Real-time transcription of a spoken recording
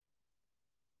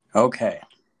Okay,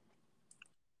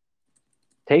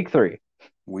 Take three.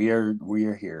 we are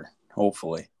here.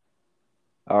 Hopefully,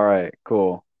 All right,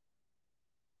 cool.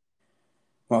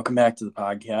 welcome back to the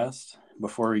podcast.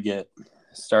 Before we get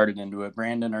started into it,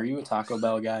 Brandon, are you a Taco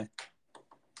Bell guy?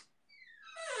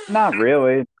 Not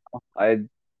really. I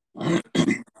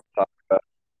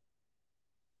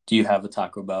Do you have a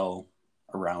Taco Bell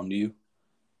around you?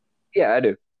 Yeah, I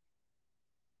do.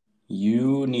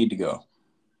 You need to go.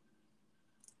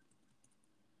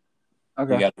 You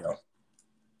Okay. got to go.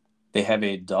 They have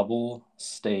a double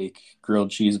steak grilled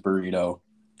cheese burrito,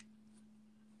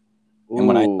 and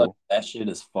when I tell you Ooh, that shit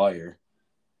is fire,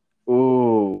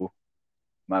 ooh.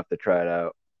 Might have to try it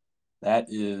out. that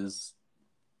is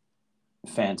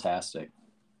fantastic.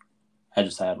 I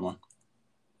just had one.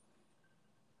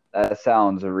 That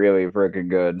sounds really freaking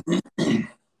good. It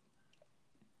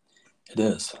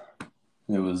is.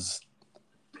 It was.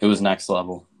 It was next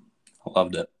level. I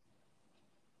loved it.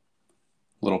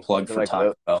 Little plug Is it for like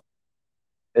Taco Bell.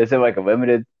 is it like a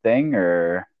limited thing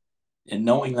or And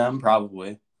knowing them,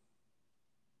 probably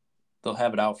they'll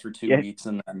have it out for two yeah? weeks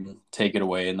and then take it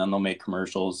away, and then they'll make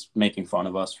commercials making fun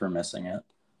of us for missing it.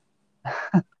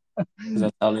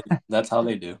 'Cause that's how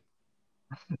they do.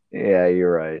 Yeah,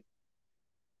 you're right.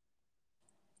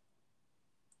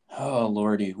 Oh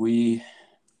lordy, we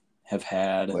have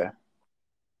had Well,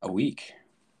 a week.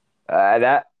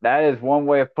 that is one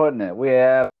way of putting it. We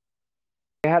had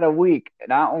a week,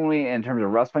 not only in terms of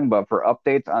wrestling, but for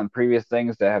updates on previous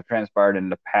things that have transpired in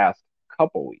the past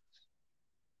couple weeks.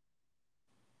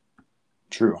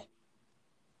 True,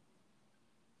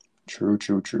 true,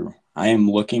 true, true. I am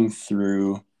looking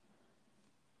through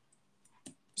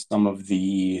some of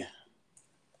the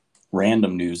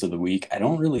random news of the week. I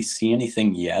don't really see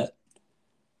anything yet,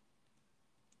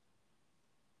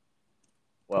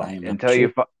 but I Well, am not until sure.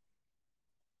 you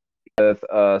with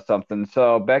something.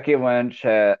 So Becky Lynch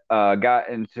had got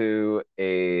into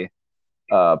a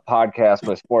podcast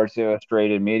with Sports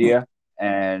Illustrated Media,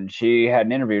 and she had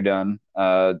an interview done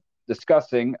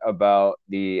discussing about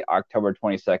the October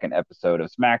 22nd episode of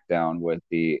SmackDown with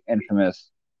the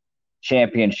infamous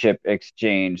championship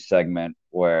exchange segment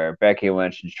where Becky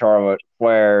Lynch and Charlotte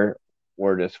Flair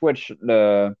were to switch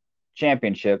the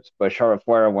championships, but Charlotte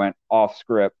Flair went off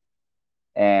script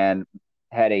and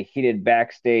had a heated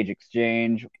backstage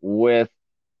exchange with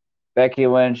Becky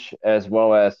Lynch as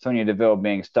well as Sonya Deville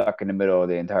being stuck in the middle of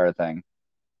the entire thing.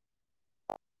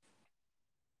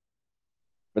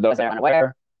 For those that are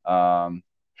unaware,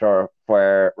 Charlotte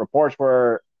Flair reports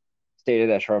were stated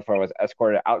that Charlotte Flair was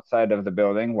escorted outside of the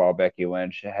building while Becky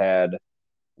Lynch had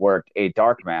worked a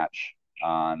dark match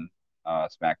on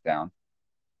SmackDown.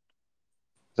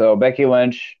 So Becky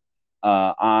Lynch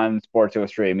on Sports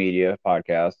Illustrated Media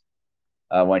podcast,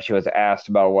 when she was asked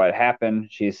about what happened,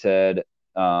 she said,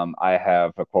 "I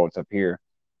have the quotes up here.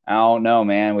 I don't know,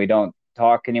 man. We don't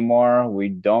talk anymore. We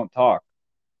don't talk.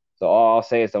 So all I'll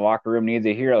say is the locker room needs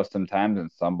a hero sometimes,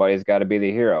 and somebody's got to be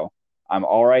the hero. I'm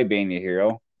all right being the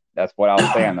hero. That's what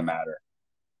I'll say on the matter."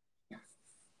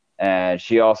 And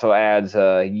she also adds,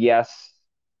 "Yes,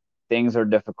 things are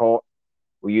difficult.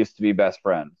 We used to be best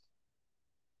friends."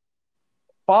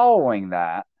 Following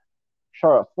that,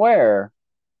 Charlotte Flair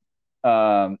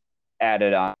um,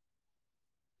 added on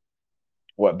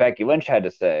what Becky Lynch had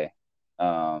to say.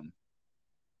 Um,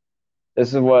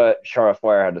 this is what Charlotte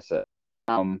Flair had to say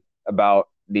about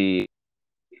the.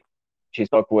 She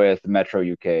spoke with Metro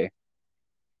UK,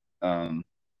 um,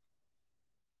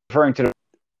 referring to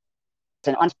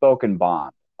an unspoken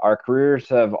bond. Our careers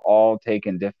have all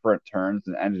taken different turns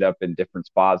and ended up in different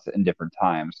spots in different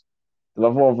times. The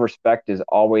level of respect is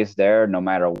always there no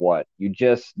matter what. You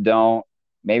just don't.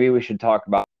 Maybe we should talk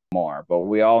about it more, but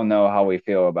we all know how we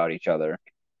feel about each other,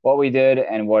 what we did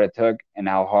and what it took, and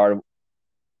how hard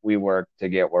we worked to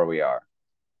get where we are.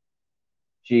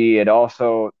 She had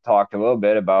also talked a little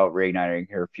bit about reigniting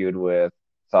her feud with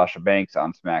Sasha Banks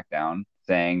on SmackDown,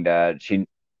 saying that she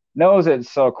knows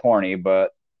it's so corny,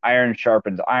 but iron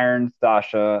sharpens iron.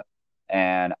 Sasha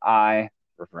and I,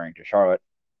 referring to Charlotte,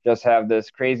 just have this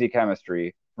crazy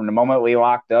chemistry. From the moment we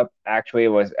locked up, actually, it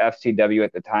was FCW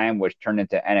at the time, which turned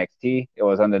into NXT. It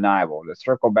was undeniable. To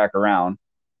circle back around,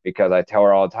 because I tell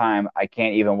her all the time, I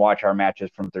can't even watch our matches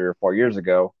from 3 or 4 years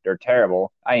ago. They're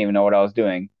terrible. I didn't even know what I was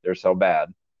doing. They're so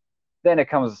bad. Then it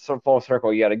comes full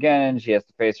circle yet again. She has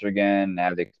to face her again and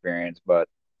have the experience. But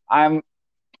I'm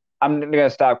I'm gonna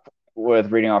stop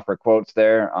with reading off her quotes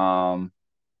there.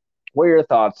 What are your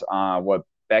thoughts on what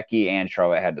Becky and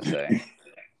Charlotte had to say?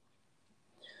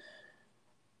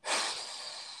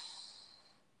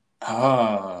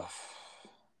 Uh,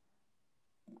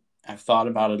 I've thought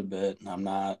about it a bit, and I'm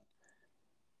not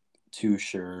too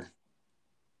sure.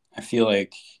 I feel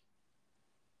like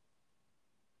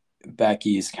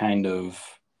Becky's kind of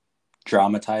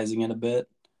dramatizing it a bit,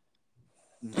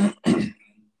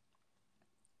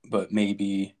 but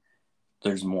maybe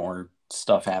there's more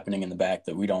stuff happening in the back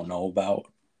that we don't know about.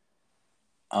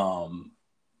 Um,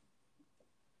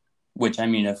 which I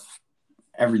mean, if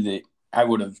everything, I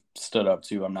would have stood up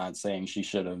to. I'm not saying she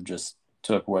should have just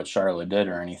took what Charlotte did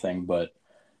or anything, but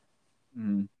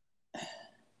Mm.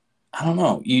 I don't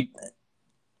know.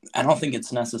 I don't think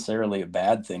it's necessarily a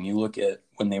bad thing. You look at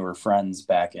when they were friends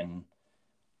back in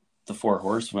the Four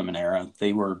Horsewomen era,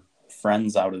 they were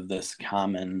friends out of this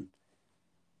common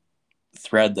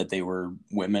thread that they were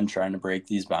women trying to break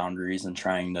these boundaries and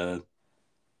trying to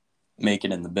make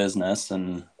it in the business.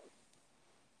 And,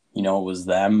 it was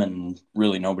them and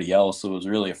really nobody else. So it was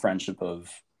really a friendship of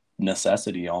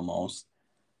necessity almost.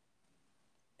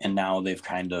 And now they've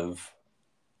kind of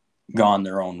gone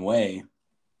their own way.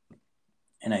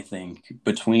 And I think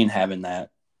between having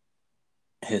that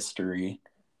history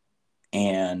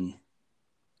and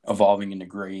evolving into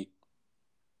great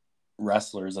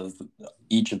wrestlers as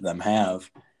each of them have,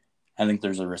 I think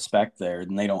there's a respect there,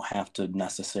 and they don't have to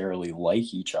necessarily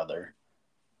like each other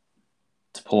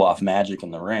to pull off magic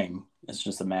in the ring. It's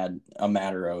just a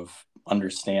matter of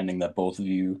understanding that both of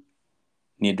you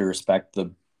need to respect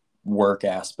the work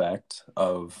aspect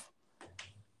of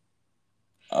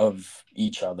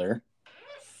each other,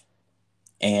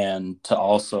 and to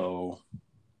also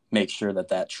make sure that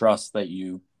that trust that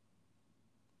you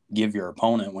give your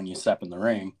opponent when you step in the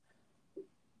ring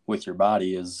with your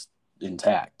body is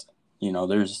intact.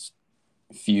 There's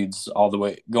feuds all the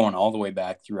way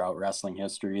back throughout wrestling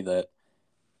history that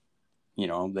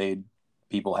they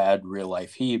people had real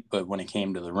life heat, but when it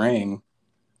came to the ring,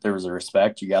 there was a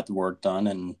respect. You got the work done,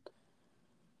 and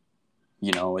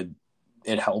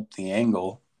it helped the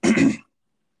angle.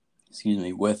 Excuse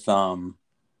me, with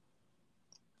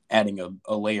adding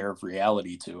a layer of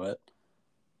reality to it,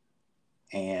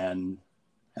 and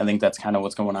I think that's kind of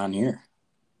what's going on here.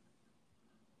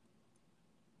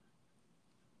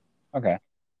 Okay. Am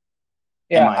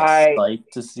Yeah, I I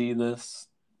psyched to see this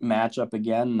matchup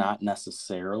again? Not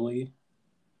necessarily,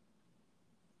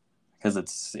 because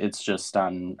it's just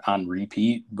on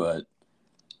repeat, but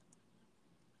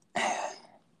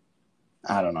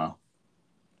I don't know.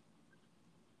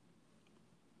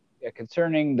 yeah,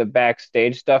 concerning the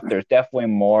backstage stuff, there's definitely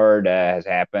more that has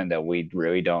happened that we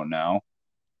really don't know.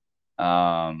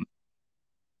 Um,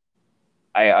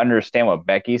 I understand what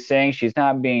Becky's saying. She's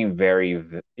being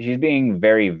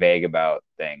very vague about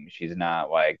things. She's not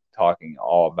like talking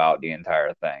all about the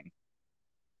entire thing.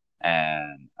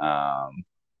 And Well,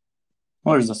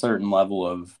 there's a certain level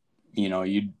of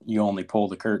you only pull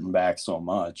the curtain back so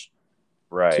much.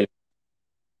 Too. right.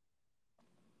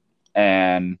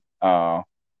 And I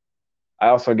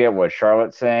also get what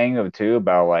Charlotte's saying too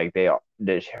about like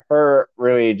her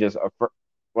really just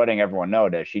letting everyone know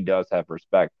that she does have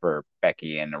respect for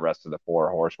Becky and the rest of the four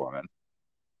horsewomen.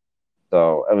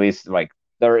 So at least like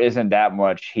there isn't that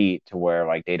much heat to where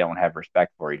like they don't have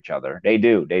respect for each other. They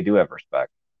do have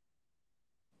respect.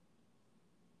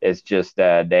 It's just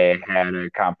that they had a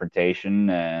confrontation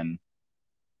and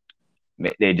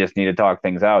they just need to talk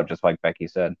things out, just like Becky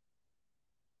said.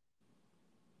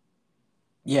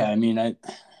 Yeah, I mean, I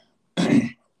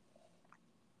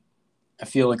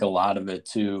feel like a lot of it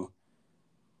too,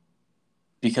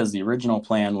 because the original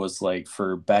plan was like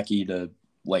for Becky to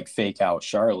like fake out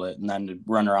Charlotte and then to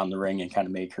run around the ring and kind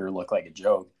of make her look like a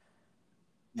joke.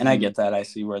 And I Mm. get that. I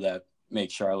see where that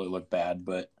makes Charlotte look bad,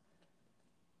 but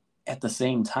at the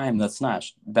same time, that's not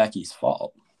Becky's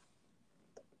fault.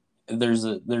 There's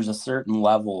a certain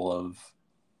level of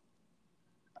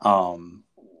um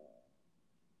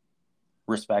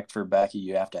respect for Becky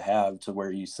you have to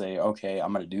where you say, okay,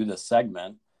 I'm going to do this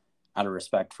segment out of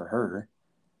respect for her,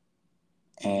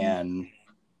 Mm. and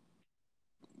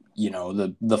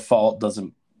the fault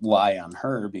doesn't lie on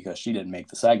her because she didn't make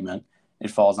the segment.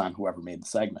 It falls on whoever made the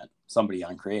segment, somebody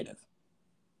on creative.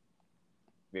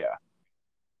 Yeah.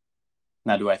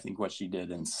 Now, do I think what she did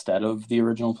instead of the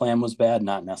original plan was bad?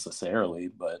 Not necessarily,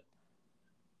 but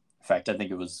in fact, I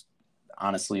think it was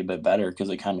honestly a bit better because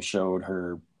it kind of showed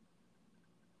her,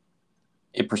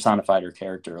 it personified her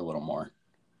character a little more.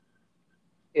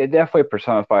 It definitely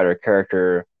personified her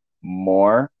character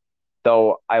more.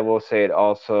 Though I will say it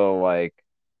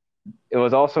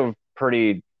was also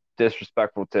pretty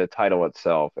disrespectful to the title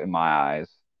itself in my eyes.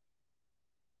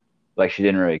 Like she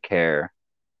didn't really care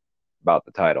about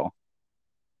the title.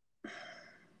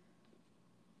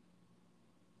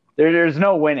 there's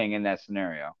no winning in that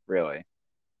scenario, really.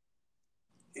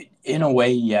 In a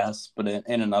way, yes, but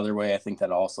in another way, I think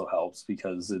that also helps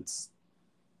because it's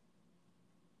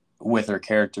with her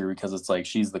character, because it's like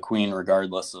she's the queen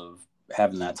regardless of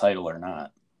having that title or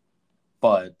not.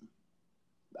 But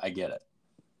I get it.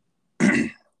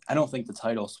 I don't think the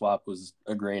title swap was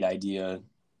a great idea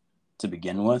to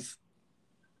begin with.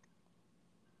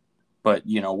 But,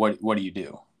 what do you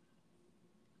do?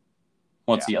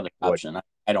 What's the other option?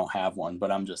 I don't have one,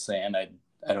 but I'm just saying I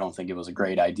don't think it was a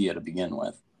great idea to begin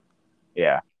with.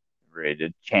 Yeah,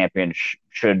 the champion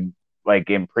should, like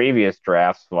in previous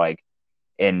drafts, like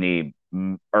in the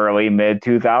early mid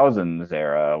 2000s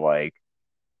era, like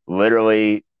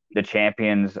literally the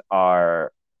champions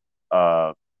are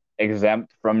uh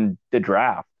exempt from the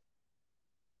draft.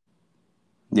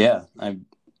 Yeah,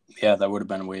 that would have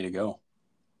been a way to go.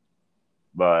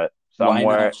 But Why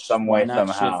somewhere, not? some Why way, not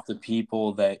somehow, shift the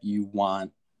people that you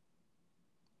want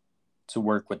to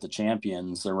work with the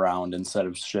champions around instead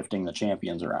of shifting the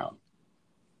champions around?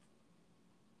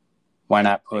 Why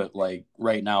not put, like,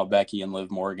 right now Becky and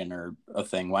Liv Morgan are a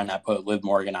thing? Why not put Liv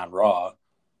Morgan on Raw,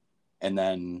 and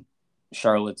then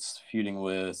Charlotte's feuding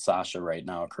with Sasha right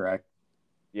now, correct?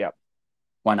 yep.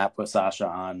 Why not put Sasha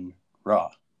on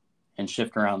Raw and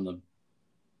shift around the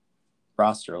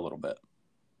roster a little bit?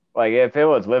 Like if it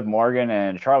was Liv Morgan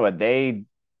and Charlotte,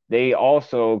 they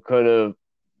also could have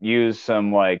used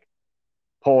some like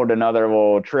pulled another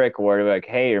little trick where like,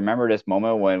 hey, remember this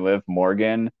moment when Liv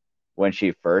Morgan, when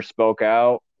she first spoke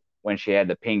out, when she had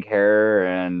the pink hair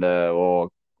and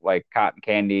little like cotton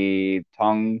candy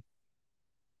tongue,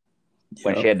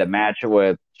 when she Yep. had the match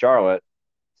with Charlotte,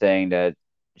 saying that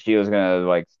she was gonna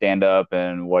like stand up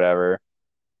and whatever,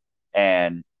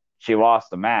 and she lost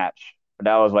the match. But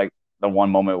that was like the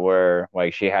one moment where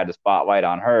like she had the spotlight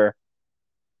on her,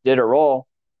 did her role.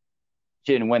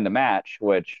 She didn't win the match,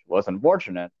 which was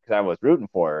unfortunate because I was rooting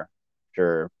for her.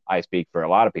 Sure, I speak for a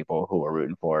lot of people who were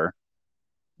rooting for her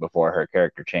before her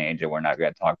character changed, and we're not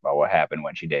going to talk about what happened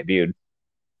when she debuted.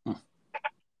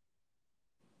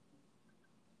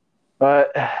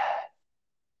 But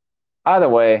either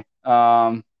way,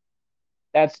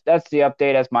 that's the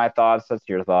update. That's my thoughts. That's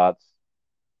your thoughts.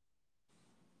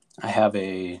 I have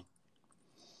a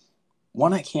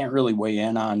one I can't really weigh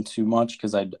in on too much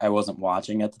because I wasn't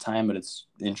watching at the time, but it's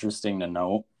interesting to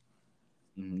note.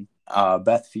 Mm-hmm.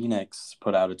 Beth Phoenix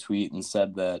put out a tweet and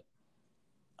said that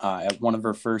at one of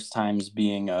her first times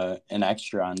being an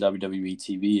extra on WWE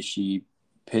TV, she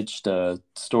pitched a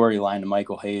storyline to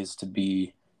Michael Hayes to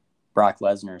be Brock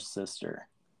Lesnar's sister.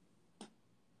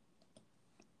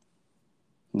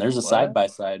 And there's a side by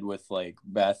side with like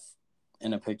Beth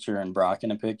in a picture and Brock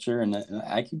in a picture, and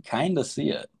I could kind of see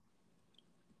it,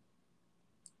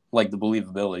 like the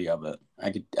believability of it.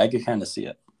 I could kind of see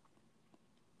it.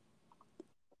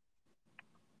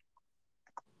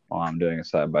 Well, I'm doing a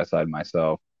side by side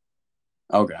myself.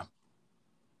 Okay.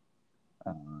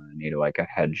 I need like a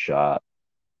headshot.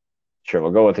 Sure,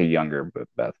 we'll go with a younger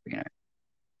Beth Phoenix.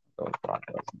 Go with Brock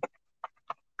Lesnar.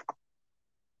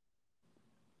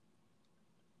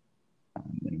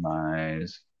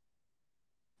 Minimize.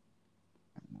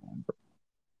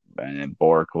 And then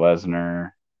Bork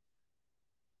Lesnar.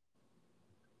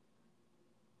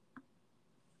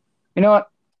 You know what?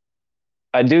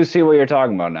 I do see what you're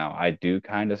talking about now. I do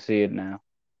kind of see it now.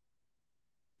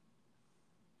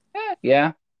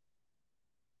 Yeah.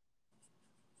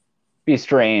 Be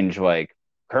strange, like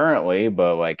currently,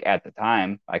 but like at the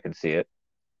time, I could see it.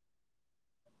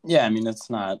 Yeah, I mean it's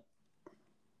not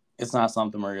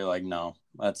something where you're like, no,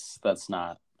 that's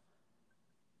not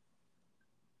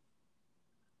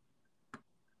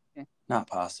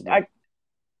possible.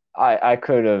 I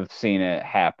could have seen it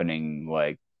happening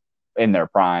like in their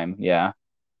prime. Yeah.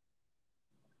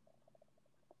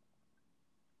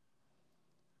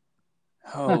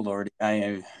 Oh Lord,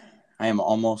 I am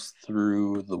almost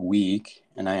through the week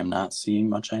and I am not seeing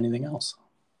much anything else.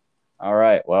 All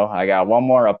right. Well, I got one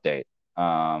more update.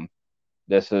 Um,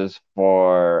 this is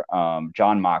for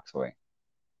Jon Moxley.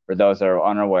 For those that are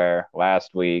unaware,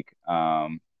 last week,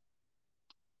 Jon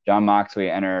Moxley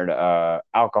entered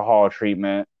alcohol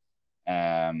treatment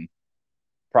um,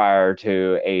 prior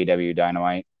to AEW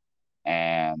Dynamite,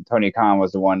 and Tony Khan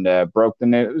was the one that broke the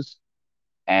news,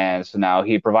 and so now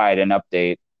he provided an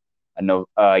update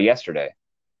yesterday.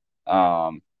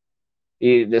 Um,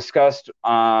 he discussed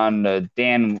on the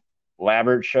Dan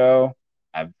Labert show.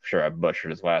 I'm sure I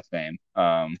butchered his last name.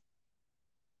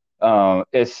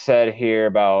 It said here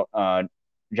about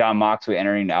Jon Moxley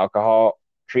entering the alcohol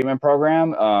treatment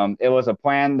program. It was a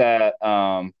plan that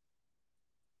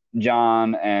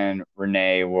John and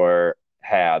Renee were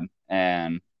had,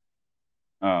 and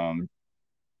um,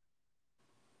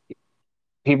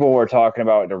 people were talking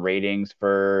about the ratings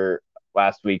for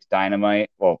last week's Dynamite.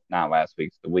 Well, not last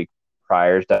week's, the week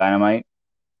prior's Dynamite,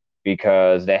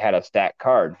 because they had a stacked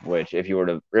card. Which, if you were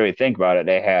to really think about it,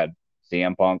 they had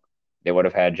CM Punk, they would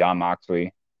have had Jon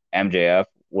Moxley, MJF,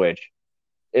 which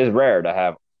is rare to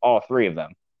have all three of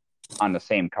them on the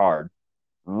same card.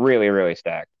 Really, really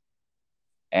stacked.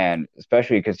 And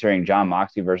especially considering Jon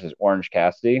Moxley versus Orange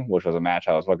Cassidy, which was a match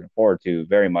I was looking forward to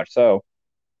very much so.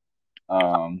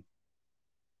 Um,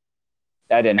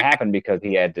 that didn't happen because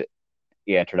he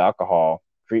entered alcohol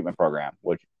treatment program,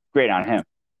 which great on him.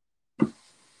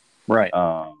 Right.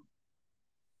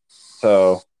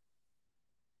 So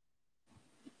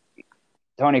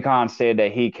Tony Khan said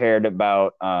that he cared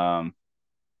about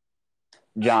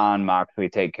Jon Moxley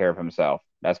take care of himself.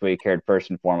 That's what he cared first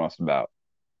and foremost about.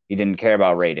 He didn't care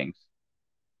about ratings.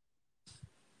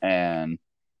 And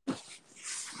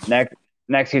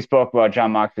next he spoke about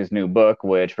Jon Moxley's new book,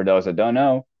 which for those that don't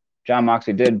know, Jon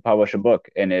Moxley did publish a book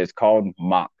and it is called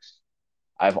Mox.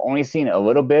 I've only seen a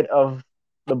little bit of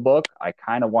the book. I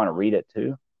kind of want to read it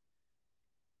too.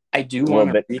 I do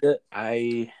want to read it.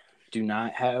 I do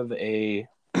not have a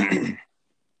I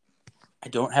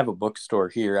don't have a bookstore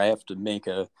here. I have to make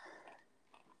a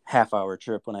half-hour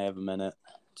trip when I have a minute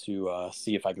to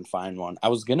see if I can find one. I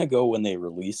was gonna go when they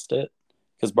released it,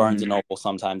 because Barnes and Noble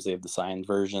sometimes they have the signed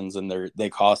versions and they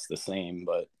cost the same,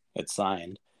 but it's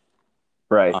signed.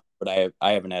 Right. But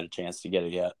I haven't had a chance to get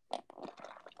it yet.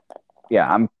 Yeah,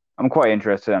 I'm quite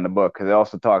interested in the book because it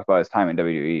also talks about his time in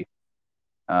WWE.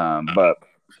 But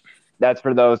that's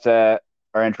for those that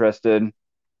are interested.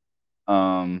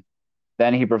 Then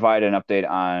he provided an update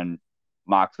on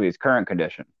Moxley's current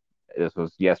condition. This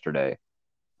was yesterday.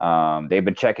 They've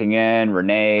been checking in.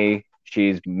 Renee,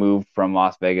 she's moved from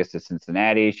Las Vegas to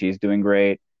Cincinnati. She's doing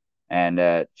great.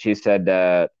 And she said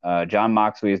that Jon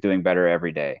Moxley is doing better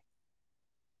every day.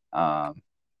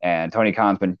 And Tony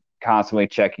Khan's been constantly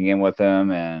checking in with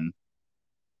him. And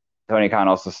Tony Khan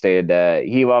also stated that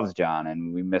he loves Jon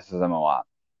and we misses him a lot.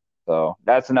 So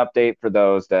that's an update for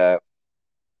those that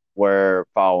were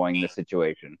following the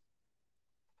situation.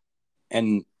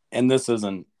 And this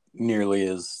isn't nearly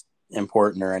as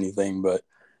important or anything, but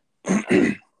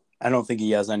I don't think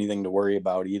he has anything to worry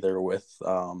about either with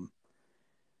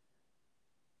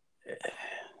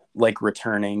like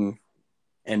returning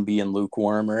and being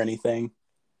lukewarm or anything.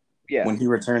 Yeah. When he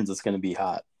returns, it's going to be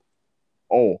hot.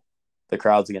 Oh, the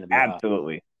crowd's going to be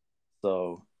absolutely hot.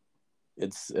 So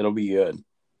it'll be good.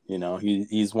 You know,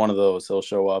 he's one of those. He'll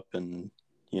show up and,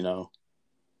 you know,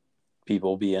 people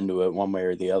will be into it one way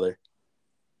or the other.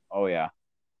 Oh, yeah.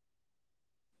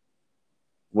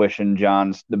 Wishing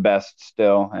Jon's the best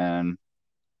still and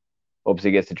hopes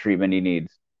he gets the treatment he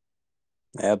needs.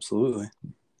 Absolutely.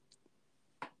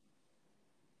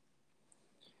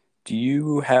 Do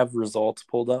you have results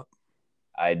pulled up?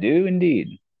 I do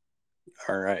indeed.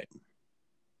 All right.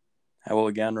 I will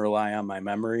again rely on my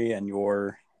memory and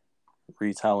your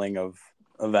retelling of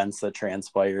events that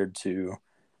transpired to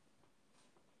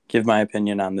give my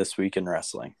opinion on this week in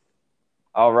wrestling.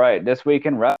 All right. This week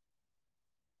in wrestling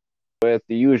with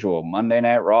the usual Monday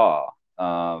Night Raw.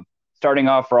 Starting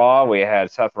off Raw, we had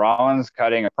Seth Rollins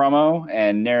cutting a promo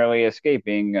and narrowly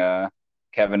escaping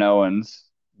Kevin Owens,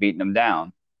 beating him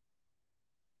down.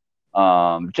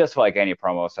 Just like any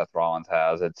promo Seth Rollins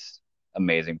has, it's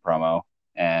amazing promo,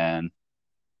 and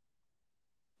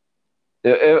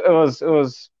it was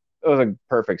a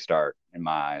perfect start in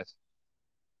my eyes.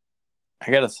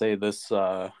 I gotta say this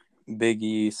Big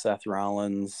E, Seth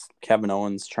Rollins, Kevin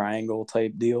Owens triangle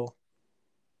type deal.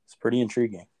 It's pretty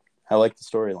intriguing. I like the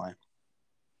storyline.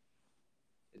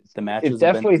 The matches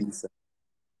definitely have been decent.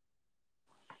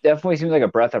 Definitely seems like a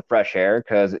breath of fresh air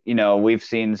because, you know, we've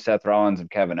seen Seth Rollins and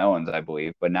Kevin Owens, I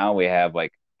believe, but now we have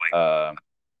like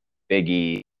Big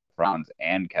E, Rollins,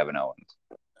 and Kevin Owens.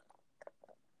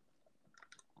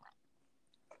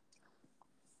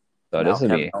 So now this would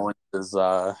Kevin be. Owens is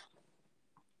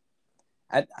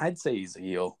I'd say he's a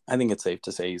heel. I think it's safe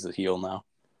to say he's a heel now.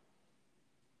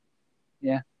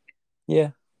 Yeah.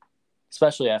 Yeah.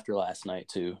 Especially after last night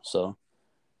too. So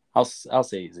I'll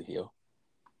say he's a heel.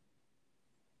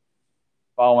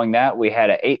 Following that, we had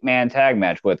an 8-man tag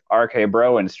match with RK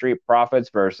Bro and Street Profits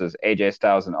versus AJ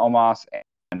Styles and Omos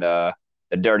and the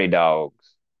Dirty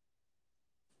Dogs.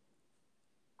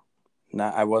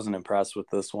 I wasn't impressed with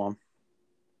this one.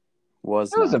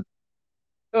 It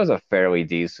was a fairly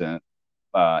decent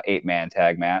 8-man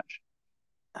tag match.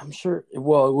 I'm sure.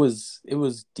 Well, it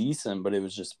was decent, but it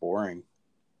was just boring.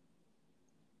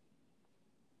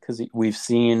 Because we've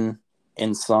seen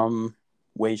in some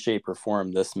way, shape, or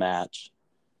form this match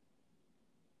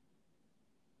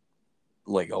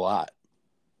like a lot.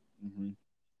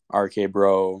 Mm-hmm. RK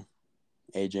Bro,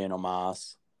 AJ and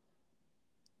Omos,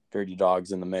 Dirty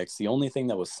Dogs in the mix. The only thing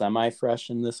that was semi-fresh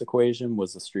in this equation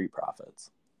was the Street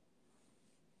Profits.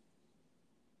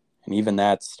 And even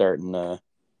that's starting to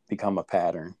become a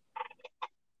pattern.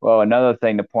 Well, another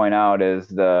thing to point out is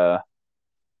the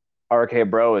RK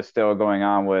Bro is still going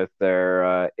on with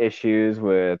their issues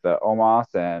with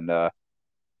Omos and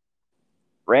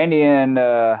Randy and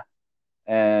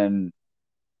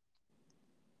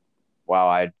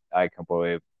wow, I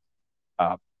completely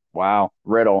uh, wow,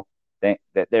 Riddle. There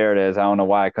it is. I don't know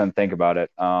why I couldn't think about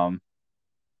it.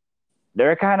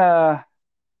 They're kind of.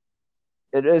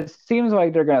 It seems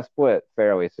like they're gonna split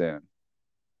fairly soon.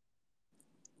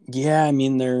 Yeah, I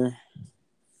mean they're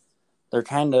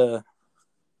kind of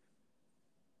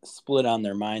split on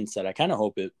their mindset. I kind of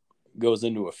hope it goes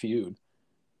into a feud.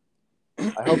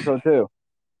 I hope so too.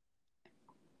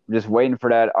 I'm just waiting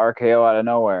for that RKO out of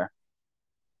nowhere.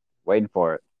 Waiting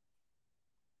for it.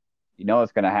 You know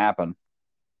it's gonna happen.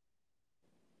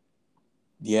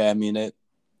 Yeah, I mean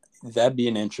that'd be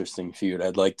an interesting feud.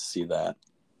 I'd like to see that.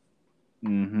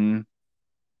 Mm-hmm.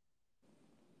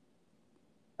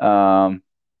 Um.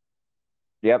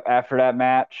 Yep. After that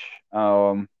match,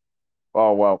 well,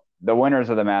 the winners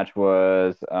of the match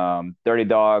was Dirty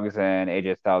Dogs and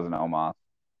AJ Styles and Omos.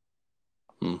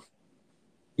 Hmm.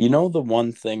 You know the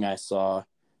one thing I saw,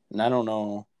 and I don't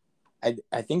know,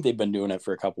 I think they've been doing it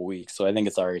for a couple weeks, so I think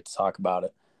it's all right to talk about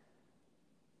it.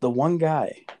 The one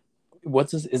guy,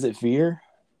 what's his? Is it Veer?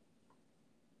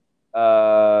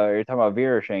 You're talking about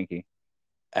Veer or Shanky?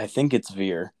 I think it's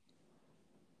Veer.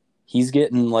 He's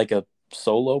getting like a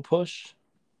solo push.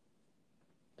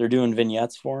 They're doing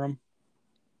vignettes for him,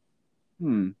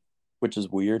 Hmm. which is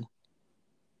weird.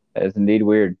 That is indeed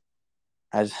weird.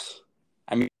 I just,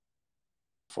 I mean,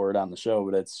 for it on the show,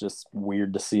 but it's just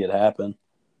weird to see it happen.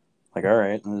 Like, all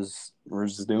right, we're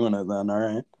just doing it then. All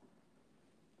right.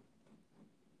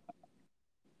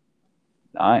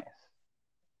 Nice.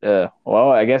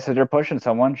 Well, I guess if they're pushing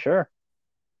someone, sure.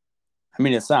 I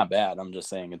mean, it's not bad. I'm just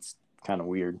saying it's kind of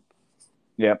weird.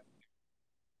 Yep.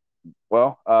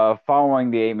 Well,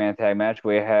 following the eight-man tag match,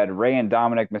 we had Rey and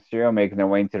Dominic Mysterio making their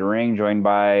way into the ring, joined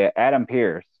by Adam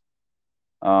Pearce.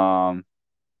 Um,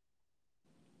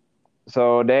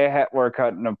 so they were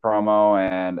cutting a promo,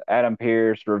 and Adam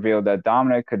Pearce revealed that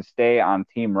Dominic could stay on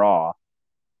Team Raw,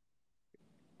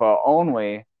 but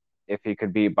only if he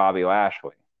could beat Bobby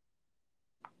Lashley.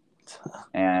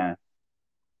 And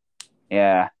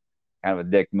yeah, kind of a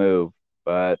dick move,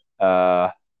 but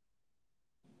kind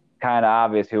of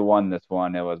obvious who won this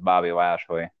one. It was Bobby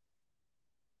Lashley.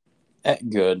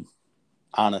 Good,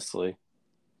 honestly.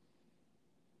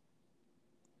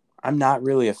 I'm not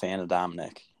really a fan of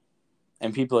Dominic.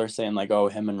 And people are saying, like, oh,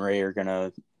 him and Ray are going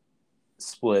to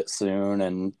split soon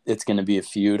and it's going to be a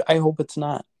feud. I hope it's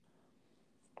not.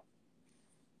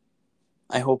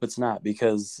 I hope it's not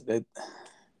because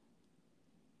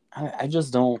I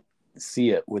just don't see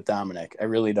it with Dominic. I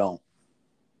really don't.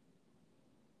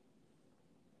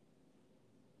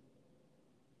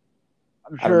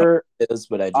 I'm I don't know sure. what it is,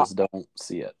 but I just don't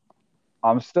see it.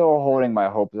 I'm still holding my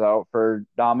hopes out for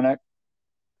Dominic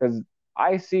because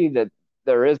I see that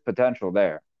there is potential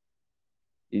there.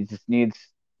 He just needs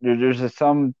there's just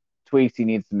some tweaks he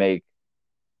needs to make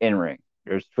in ring.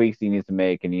 There's tweaks he needs to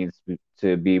make and he needs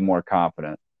to be more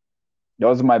confident.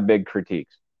 Those are my big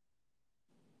critiques.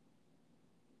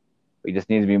 He just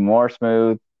needs to be more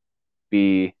smooth.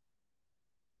 Be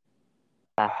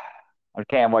I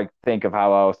can't like think of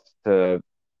how else to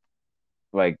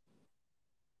like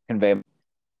convey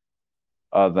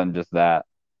other than just that.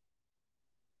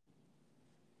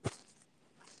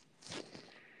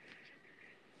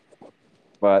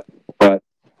 But that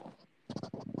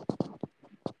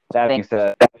being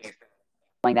said,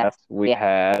 we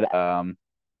had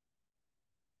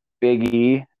Big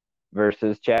E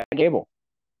versus Chad Gable.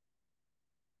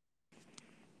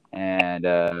 And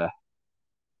that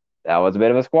was a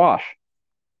bit of a squash.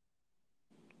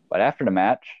 But after the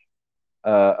match,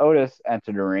 Otis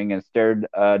entered the ring and stared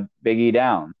Big E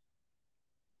down,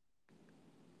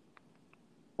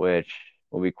 which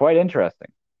will be quite interesting.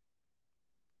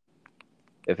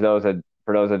 For those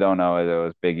that don't know, it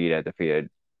was Big E that defeated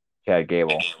Chad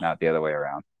Gable, not the other way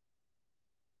around.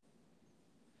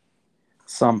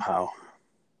 Somehow.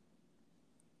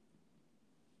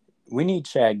 We need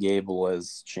Chad Gable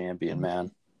as champion,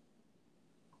 man.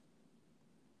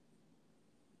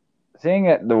 Seeing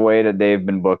it the way that they've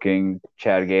been booking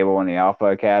Chad Gable in the Alpha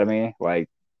Academy, like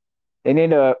they need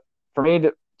to, for me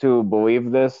to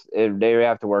believe this, they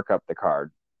have to work up the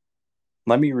card.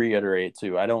 Let me reiterate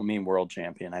too. I don't mean world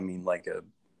champion. I mean like a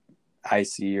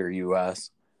IC or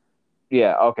US.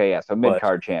 Yeah. Okay. Yeah. So mid But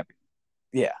card champion.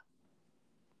 yeah,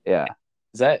 Yeah.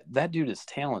 that dude is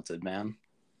talented, man.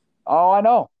 Oh, I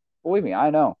know. Believe me, I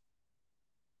know.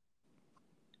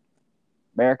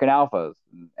 American Alphas,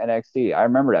 NXT. I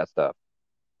remember that stuff.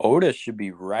 Otis should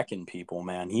be wrecking people,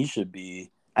 man. He should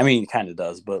be. I mean, he kind of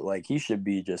does, but like he should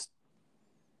be just.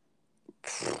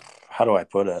 How do I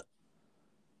put it?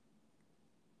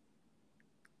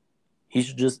 He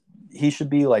should just. He should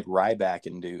be like Ryback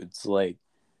and dudes, like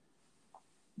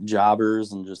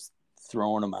jobbers, and just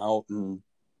throwing them out and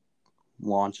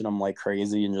launching them like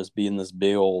crazy, and just being this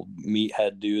big old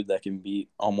meathead dude that can beat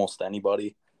almost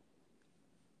anybody.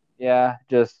 Yeah,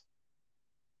 just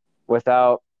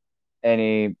without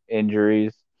any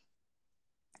injuries.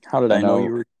 How did I I know you know.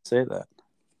 were going to say that?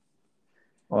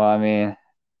 Well, I mean,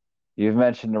 you've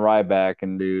mentioned the Ryback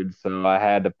and dude, so I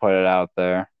had to put it out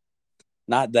there.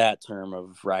 Not that term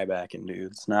of Ryback and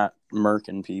dudes, not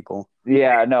murking people.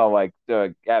 Yeah, no, like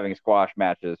having squash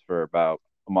matches for about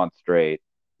a month straight.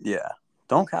 Yeah.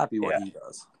 Don't copy what Yeah, he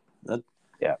does. That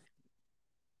yeah,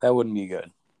 that wouldn't be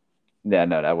good. yeah.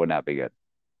 No, that would not be good.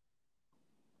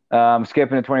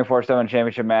 Skipping the 24/7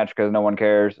 championship match because no one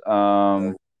cares.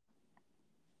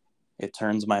 It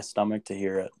turns my stomach to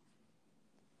hear it.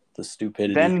 The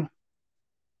stupidity. Then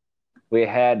we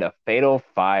had a fatal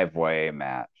five-way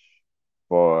match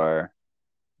for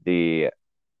the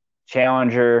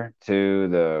challenger to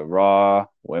the Raw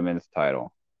Women's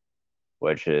title,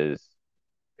 which is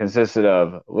consisted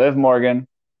of Liv Morgan,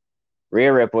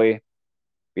 Rhea Ripley,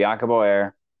 Bianca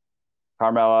Belair,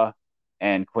 Carmella,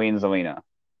 and Queen Zelina.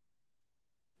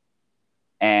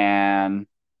 And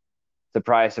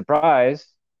surprise, surprise,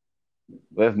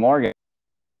 Liv Morgan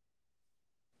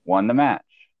won the match.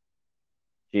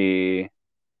 She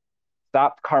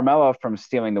stopped Carmella from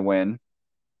stealing the win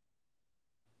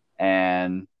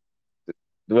and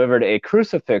delivered a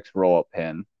crucifix roll up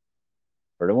pin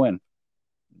for the win.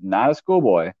 Not a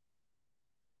schoolboy.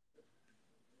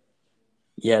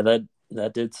 Yeah,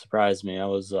 that did surprise me. I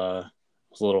was a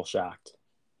little shocked.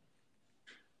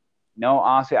 No,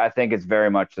 honestly, I think it's very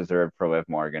much deserved for Liv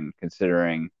Morgan,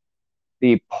 considering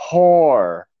the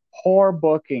poor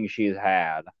booking she's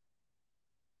had.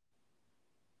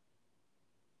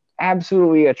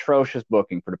 Absolutely atrocious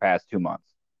booking for the past 2 months.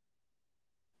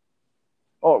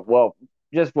 Oh, well,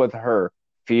 just with her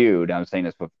feud, I'm saying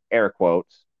this with air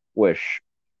quotes, with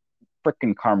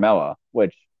freaking Carmella,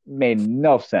 which made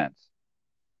no sense.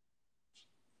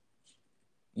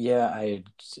 Yeah, I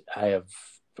have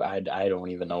I don't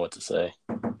even know what to say.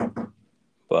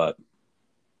 But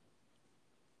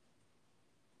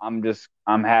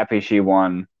I'm happy she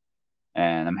won,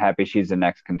 and I'm happy she's the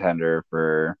next contender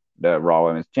for the Raw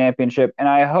Women's Championship. And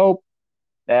I hope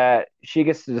that she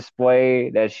gets to display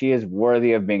that she is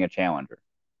worthy of being a challenger.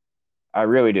 I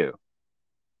really do.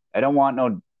 I don't want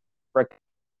no frick.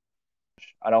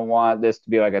 I don't want this to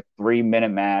be like a 3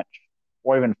 minute match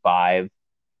or even five. you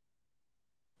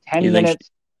 10 think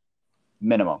minutes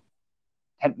minimum.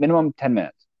 Minimum 10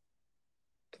 minutes.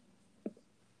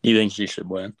 she should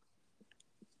win?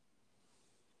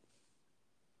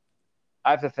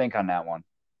 I have to think on that one.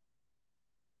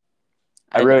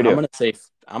 I I really I'm do.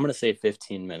 gonna say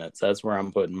 15 minutes. That's where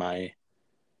I'm putting my.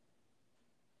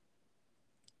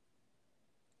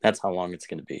 That's how long it's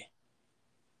gonna be.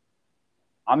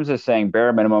 I'm just saying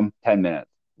bare minimum 10 minutes.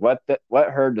 Let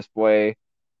her display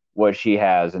what she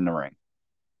has in the ring.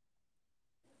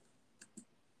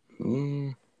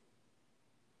 Mm,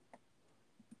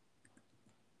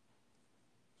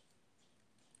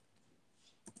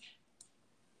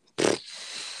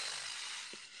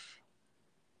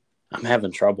 I'm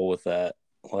having trouble with that.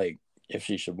 Like if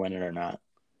she should win it or not.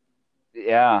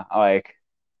 Yeah, like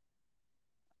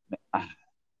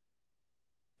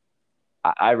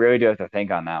I really do have to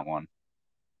think on that one.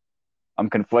 I'm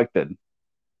conflicted.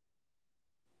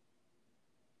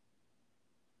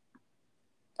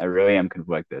 I really am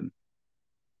conflicted.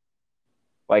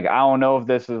 Like I don't know if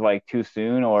this is like too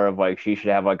soon or if like she should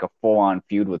have like a full on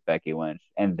feud with Becky Lynch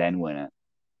and then win it.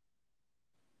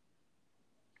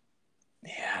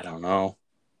 Yeah, I don't know.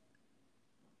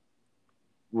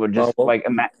 Would Well, just like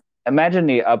imagine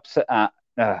the upset.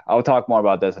 I'll talk more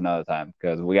about this another time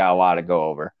because we got a lot to go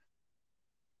over.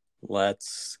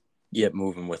 let's get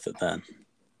moving with it then.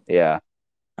 Yeah,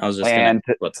 I was just gonna ask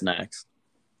and what's next.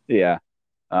 yeah,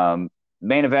 um,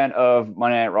 main event of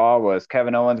Monday Night Raw was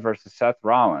Kevin Owens versus Seth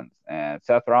Rollins, and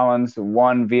Seth Rollins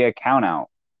won via countout.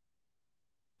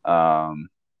 Um,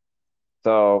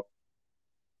 so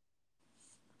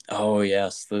Oh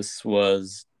yes, this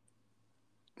was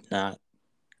not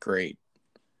great.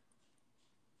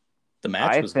 The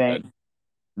match I was think good.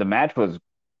 the match was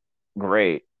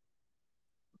great.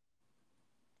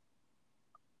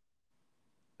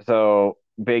 So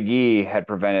Big E had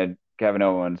prevented Kevin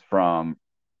Owens from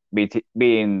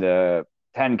being the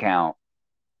 10 count.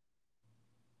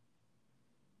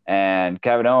 And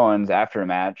Kevin Owens, after the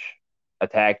match,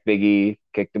 attacked Big E,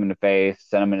 kicked him in the face,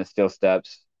 sent him into steel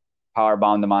steps, power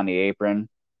bombed him on the apron,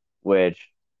 which,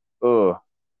 ooh,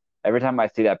 every time I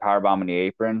see that power bomb on the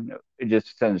apron, it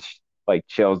just sends like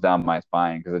chills down my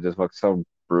spine because it just looks so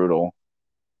brutal.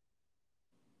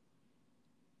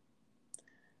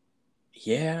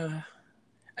 Yeah,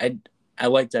 I I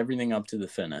liked everything up to the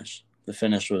finish. The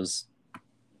finish was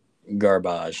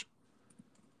garbage.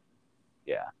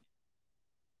 Yeah,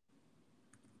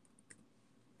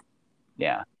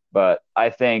 yeah. But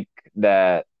I think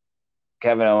that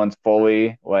Kevin Owens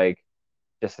fully like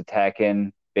just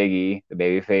attacking Big E, the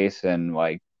babyface, and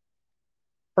like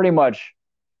pretty much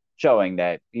showing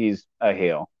that he's a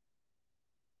heel.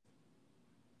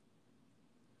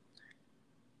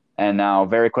 And now,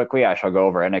 very quickly, I shall go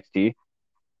over NXT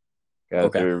because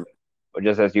Okay. they're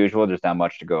just as usual. There's not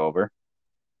much to go over.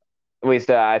 At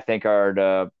least I think are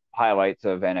the highlights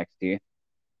of NXT.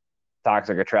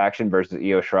 Toxic Attraction versus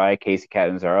Io Shirai, Casey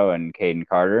Catanzaro, and Caden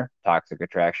Carter. Toxic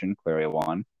Attraction clearly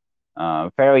won.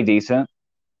 Fairly decent.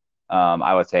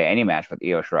 I would say any match with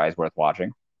Io Shirai is worth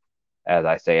watching, as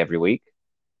I say every week.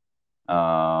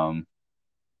 Um,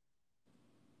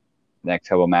 next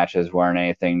couple matches weren't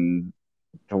anything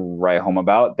to write home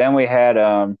about. Then we had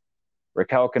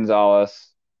Raquel Gonzalez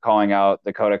calling out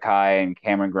Dakota Kai and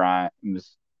Cameron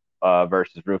Grimes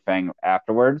versus Rufang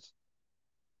afterwards.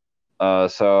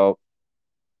 So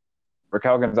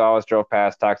Raquel Gonzalez drove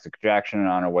past Toxic Attraction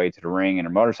on her way to the ring in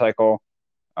her motorcycle,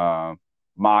 uh,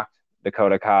 mocked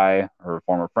Dakota Kai, her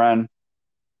former friend.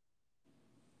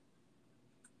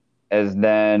 As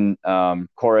then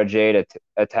Cora Jade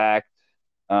attacked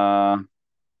uh,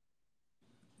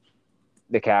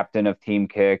 the captain of Team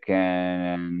Kick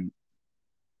and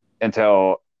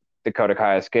until Dakota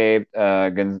Kai escaped.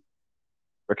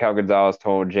 Raquel Gonzalez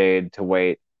told Jade to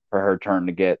wait for her turn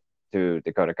to get to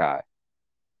Dakota Kai.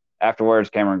 Afterwards,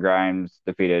 Cameron Grimes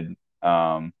defeated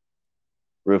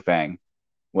Rufang,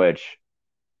 which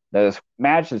the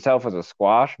match itself was a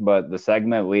squash, but the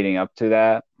segment leading up to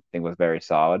that I think was very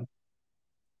solid.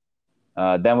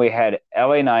 Then we had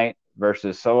LA Knight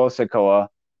versus Solo Sikoa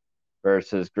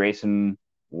versus Grayson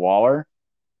Waller,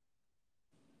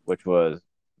 which was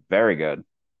very good,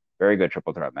 very good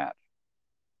triple threat match.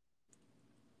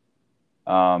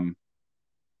 Um,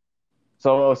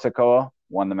 Solo Sikoa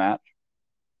won the match.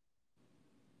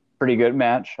 Pretty good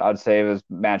match. I'd say it was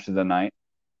match of the night.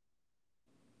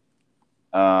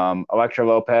 Elektra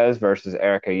Lopez versus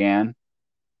Erica Yan.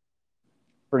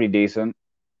 Pretty decent.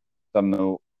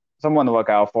 Some someone to look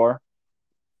out for,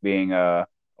 being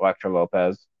Elektra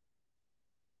Lopez.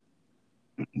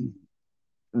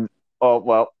 Oh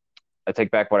well, I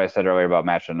take back what I said earlier about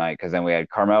match of the night because then we had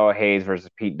Carmelo Hayes versus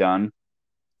Pete Dunne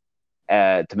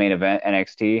to main event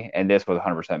NXT, and this was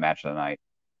 100% match of the night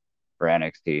for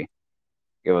NXT.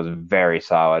 It was very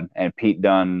solid, and Pete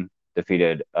Dunne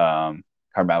defeated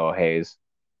Carmelo Hayes.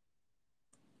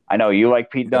 I know you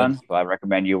like Pete Good. Dunne, so I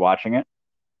recommend you watching it.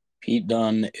 Pete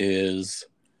Dunne is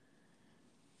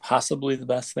possibly the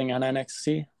best thing on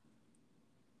NXT.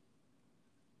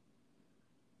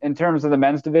 In terms of the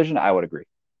men's division, I would agree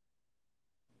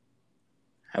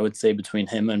I would say between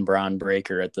him and Braun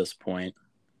Breaker at this point.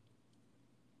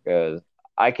 because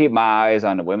I keep my eyes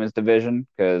on the women's division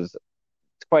because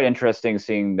it's quite interesting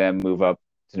seeing them move up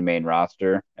to the main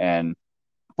roster. And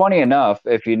funny enough,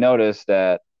 if you notice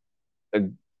that a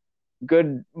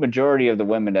good majority of the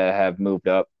women that have moved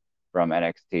up from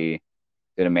NXT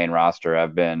to the main roster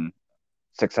have been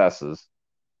successes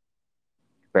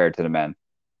compared to the men,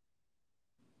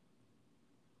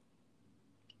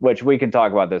 which we can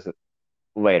talk about this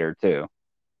later too.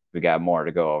 We got more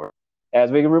to go over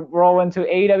as we roll into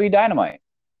AEW Dynamite.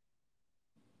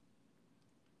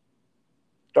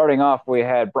 Starting off, we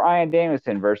had Bryan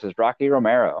Danielson versus Rocky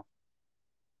Romero.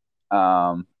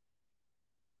 Um,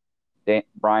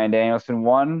 Bryan Danielson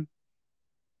won.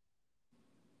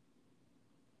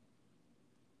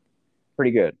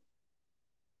 Pretty good.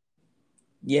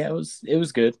 Yeah, it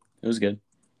was good. It was good.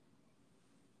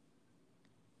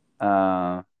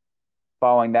 Uh,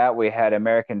 Following that, we had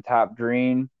American Top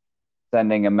Dream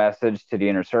sending a message to the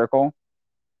Inner Circle.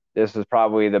 This was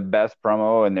probably the best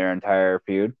promo in their entire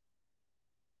feud.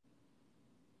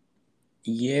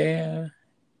 Yeah.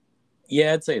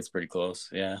 Yeah, I'd say it's pretty close.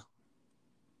 Yeah.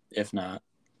 if not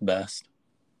best.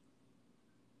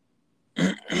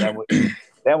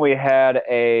 Then we had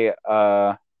a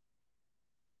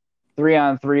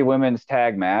 3-on-3 women's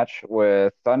tag match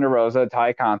with Thunder Rosa,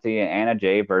 Ty Conti, and Anna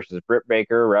Jay versus Britt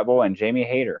Baker, Rebel, and Jamie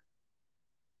Hayter.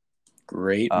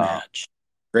 Great match.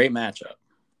 Great matchup.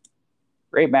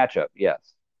 Great matchup, yes.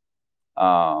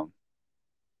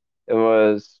 It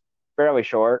was fairly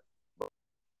short.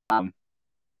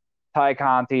 Ty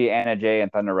Conti, Anna Jay,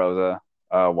 and Thunder Rosa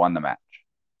won the match.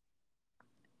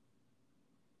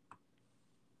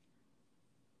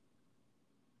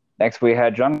 Next, we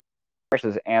had Jungle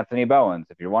versus Anthony Bowens.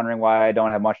 If you're wondering why I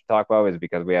don't have much to talk about, is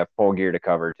because we have Full Gear to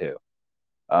cover too.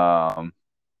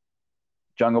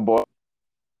 Jungle Boy,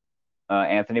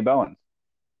 Anthony Bowens.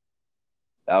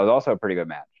 That was also a pretty good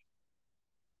match.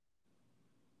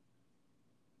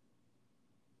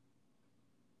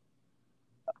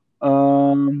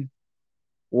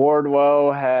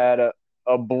 Wardlow had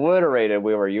obliterated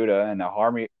Wheeler Yuta, and the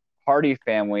Hardy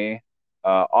family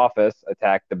office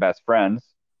attacked the Best Friends.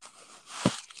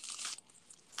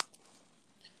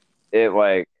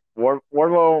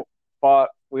 Wardlow fought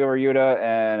Wheeler Yuta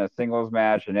in a singles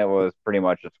match, and it was pretty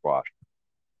much a squash.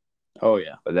 Oh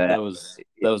yeah, but then that was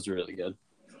really good.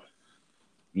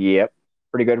 Yep,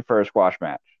 pretty good for a squash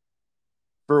match.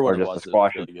 For what it was, a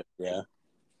squash. Really good.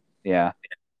 Yeah.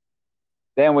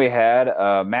 Then we had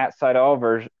Matt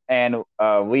Sydal and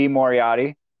Lee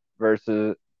Moriarty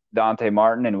versus Dante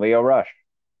Martin and Lio Rush.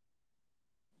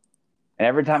 And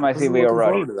every time I see Lio Rush,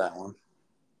 forward to that one.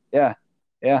 Yeah,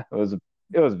 it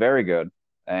was very good,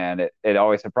 and it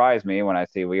always surprised me when I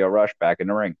see Lio Rush back in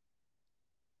the ring.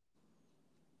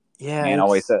 Yeah,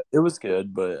 it was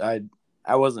good, but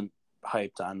I wasn't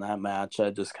hyped on that match. I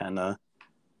just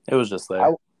it was just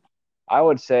there. I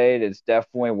would say it's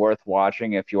definitely worth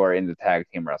watching if you are into tag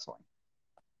team wrestling,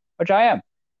 which I am.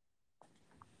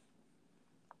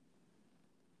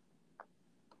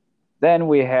 Then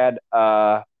we had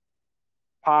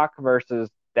Pac versus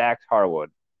Dax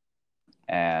Harwood,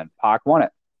 and Pac won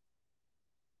it.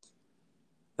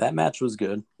 That match was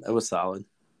good. That was solid.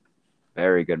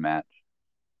 Very good match.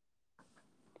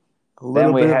 A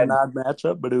little bit of an odd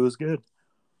matchup, but it was good.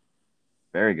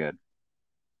 Very good.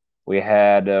 We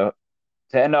had, to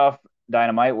end off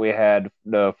Dynamite, we had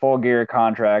the Full Gear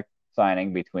contract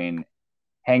signing between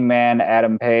Hangman,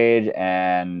 Adam Page,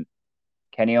 and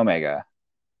Kenny Omega.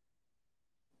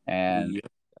 And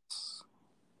yes.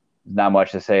 Not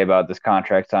much to say about this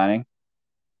contract signing.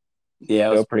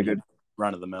 Yeah, it was pretty good.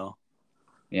 Run of the mill.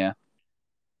 Yeah.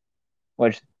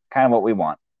 Which is kind of what we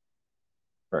want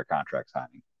for a contract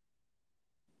signing.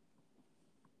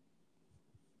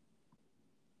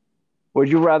 Would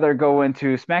you rather go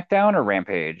into SmackDown or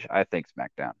Rampage? I think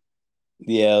SmackDown.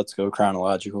 Yeah, let's go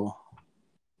chronological.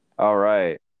 All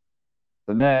right.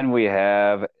 So then we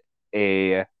have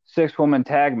a 6-woman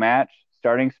tag match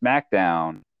starting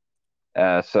SmackDown.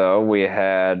 So we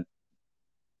had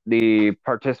the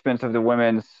participants of the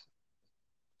women's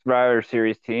Survivor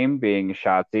Series team being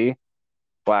Shotzi,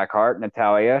 Blackheart,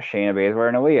 Natalya, Shayna Baszler,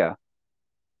 and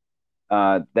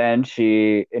Aaliyah. Then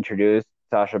she introduced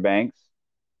Sasha Banks.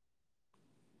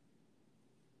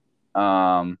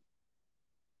 Sasha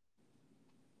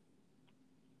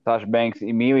Banks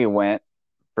immediately went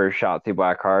for Shotzi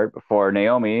Blackheart before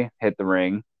Naomi hit the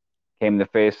ring, came to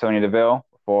face Sonya Deville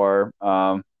before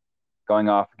going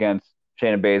off against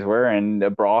Shayna Baszler, and a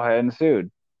brawl had ensued.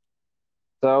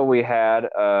 So we had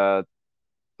a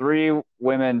three-way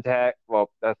women's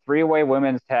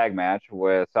tag match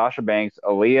with Sasha Banks,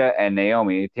 Aaliyah, and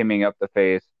Naomi teaming up to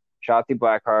face Shotzi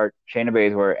Blackheart, Shayna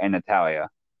Baszler, and Natalya.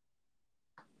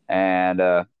 And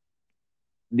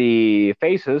the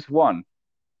faces won.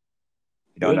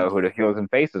 If you don't know who the heels and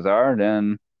faces are,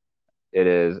 then it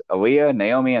is Aaliyah,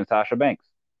 Naomi, and Sasha Banks.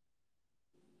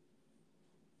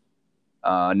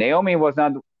 Naomi was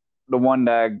not the one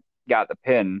that got the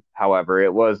pin. However,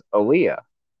 it was Aaliyah.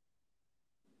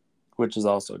 Which is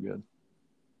also good.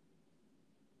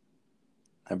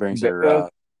 That brings her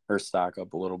stock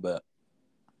up a little bit.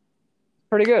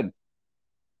 Pretty good.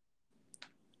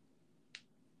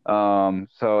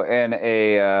 So in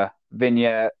a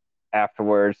vignette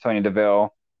afterwards, Sonya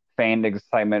Deville feigned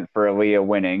excitement for Aaliyah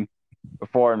winning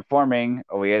before informing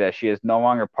Aaliyah that she is no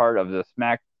longer part of the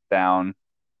SmackDown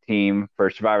team for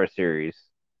Survivor Series.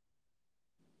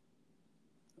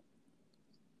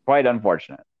 Quite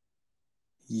unfortunate.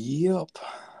 Yep.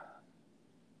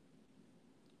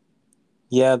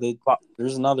 Yeah,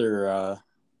 there's another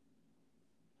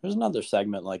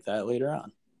segment like that later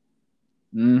on.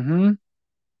 Mm-hmm.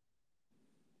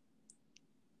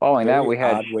 Following that, we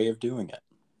had odd way of doing it.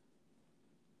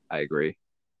 I agree.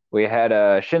 We had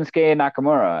Shinsuke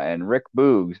Nakamura and Rick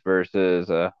Boogs versus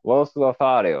Los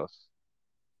Lotharios,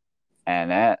 and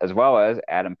that, as well as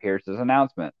Adam Pearce's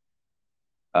announcement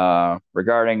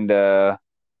regarding the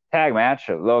tag match.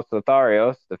 Los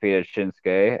Lotharios defeated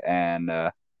Shinsuke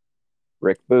and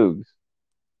Rick Boogs.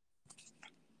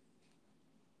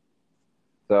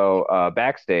 So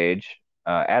backstage,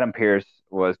 Adam Pearce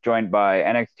was joined by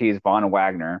NXT's Von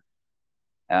Wagner.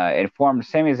 Informed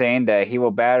Sami Zayn that he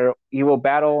will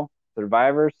battle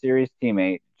Survivor Series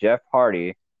teammate Jeff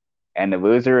Hardy, and the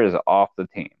loser is off the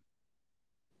team.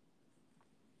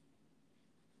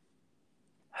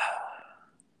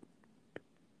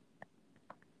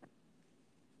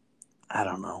 I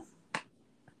don't know.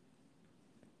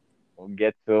 We'll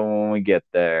get to it when we get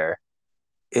there.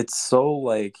 It's so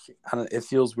like it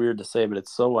feels weird to say, but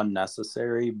it's so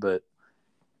unnecessary, but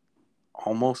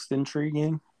almost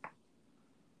intriguing.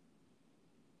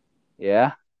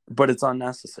 Yeah, But it's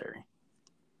unnecessary.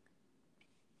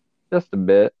 just a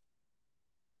bit.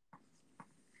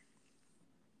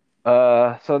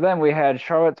 So then we had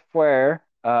Charlotte Flair,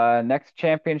 next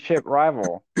championship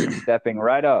rival, stepping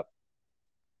right up.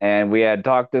 And we had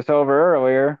talked this over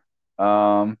earlier.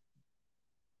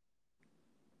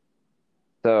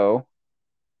 So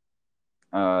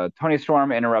Tony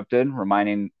Storm interrupted,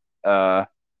 reminding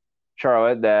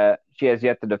Charlotte that she has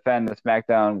yet to defend the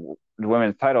SmackDown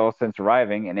Women's title since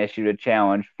arriving, and issued a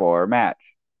challenge for a match.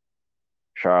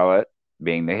 Charlotte,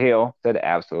 being the heel, said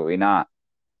absolutely not.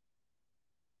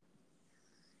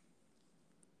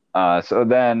 So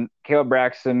then Caleb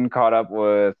Braxton caught up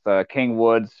with King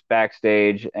Woods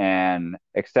backstage and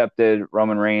accepted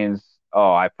Roman Reigns.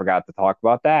 Oh, I forgot to talk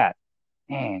about that.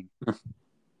 Dang.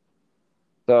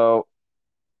 So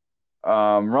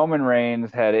Roman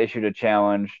Reigns had issued a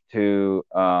challenge to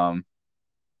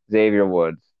Xavier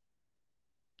Woods.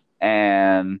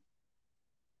 And,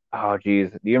 oh, geez,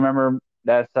 do you remember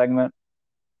that segment?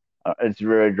 It's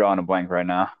really drawing a blank right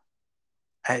now.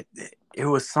 It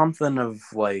was something of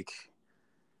like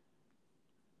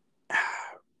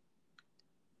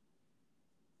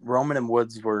Roman and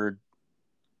Woods were.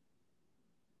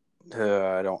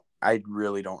 I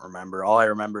really don't remember. All I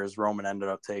remember is Roman ended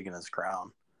up taking his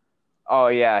crown. Oh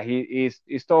yeah, he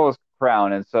stole his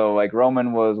crown, and so like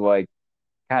Roman was like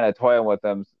kind of toying with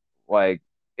him, like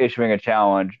issuing a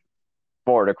challenge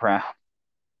for the crown.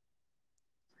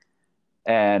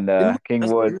 And Didn't we King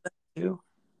just Wood, do that too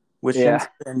with yeah, Shinsuke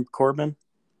and Corbin?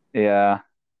 yeah,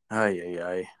 Ay ay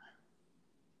ay.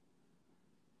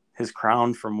 His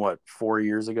crown from what 4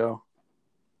 years ago?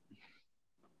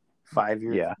 5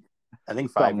 years? yeah, I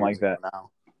think five something years like ago that, now.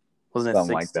 Wasn't it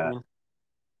something like that. 16?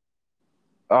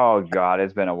 Oh God,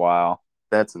 it's been a while.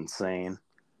 That's insane.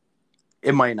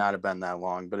 It might not have been that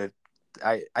long, but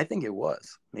I think it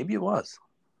was. Maybe it was.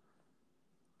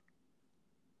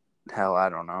 Hell, I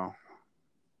don't know.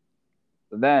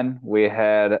 So then we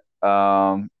had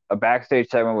a backstage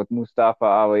segment with Mustafa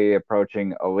Ali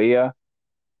approaching Aaliyah.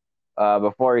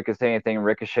 Before he could say anything,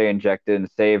 Ricochet injected and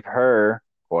saved her,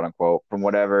 quote unquote, from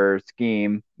whatever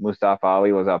scheme Mustafa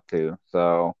Ali was up to.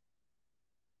 So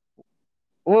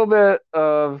a little bit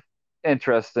of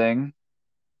interesting.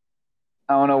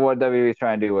 I don't know what WWE's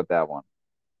trying to do with that one.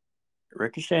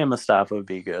 Ricochet and Mustafa would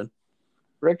be good.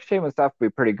 Ricochet and Mustafa would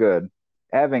be pretty good.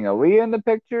 Having Aaliyah in the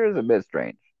picture is a bit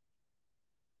strange.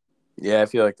 Yeah, I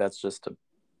feel like that's just a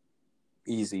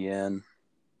easy in.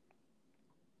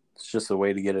 It's just a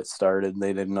way to get it started.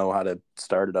 They didn't know how to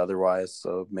start it otherwise,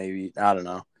 so maybe I don't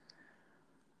know.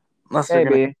 Unless they're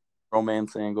gonna Maybe.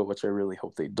 romance angle, which I really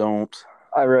hope they don't.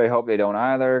 I really hope they don't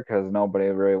either, because nobody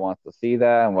really wants to see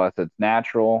that unless it's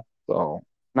natural. So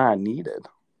Not needed.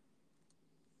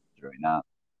 it's really not.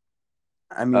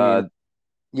 I mean, Uh,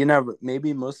 you never.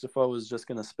 Maybe Mustafa was just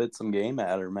gonna spit some game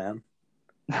at her, man.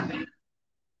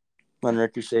 When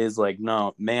Ricochet's like,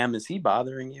 "No, ma'am, is he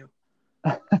bothering you?"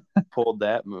 Pulled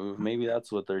that move. Maybe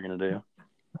that's what they're gonna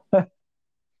do.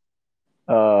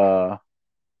 uh,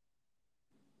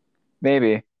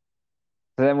 maybe.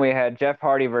 So then we had Jeff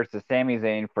Hardy versus Sami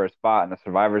Zayn for a spot in the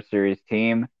Survivor Series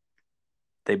team.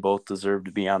 They both deserve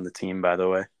to be on the team, by the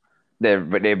way.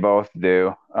 They both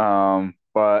do.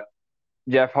 But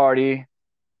Jeff Hardy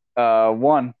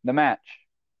won the match.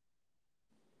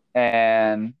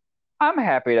 And I'm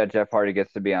happy that Jeff Hardy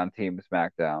gets to be on Team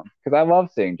SmackDown because I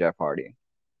love seeing Jeff Hardy.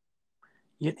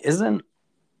 Isn't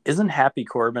Happy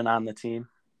Corbin on the team?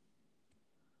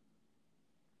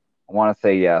 I want to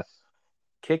say yes.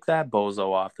 Kick that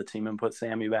bozo off the team and put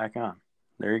Sammy back on.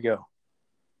 There you go.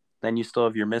 Then you still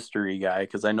have your mystery guy,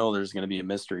 because I know there's going to be a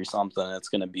mystery something. It's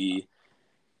going to be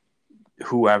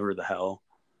whoever the hell.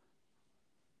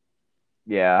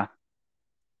 Yeah.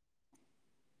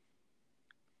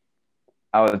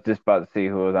 I was just about to see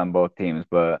who was on both teams,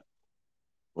 but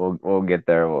we'll get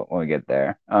there when we get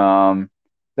there.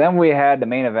 Then we had the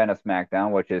main event of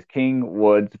SmackDown, which is King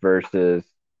Woods versus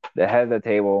the head of the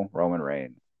table, Roman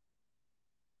Reigns.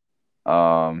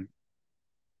 Um,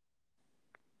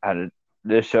 how did,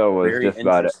 this show was Very just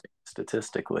about it. interesting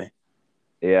statistically.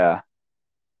 Yeah.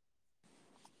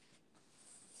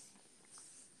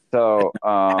 So,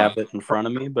 Have it in front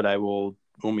of me, but I will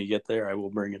when we get there. I will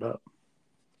bring it up.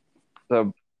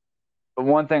 so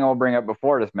one thing I'll bring up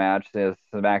before this match is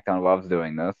SmackDown loves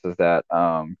doing this is that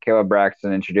Caleb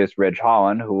Braxton introduced Ridge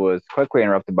Holland, who was quickly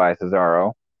interrupted by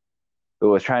Cesaro, who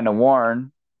was trying to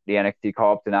warn the NXT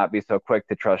call-up to not be so quick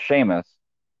to trust Sheamus.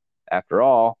 After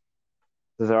all,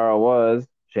 Cesaro was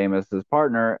Sheamus's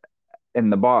partner in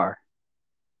the bar.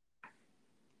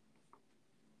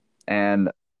 And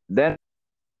then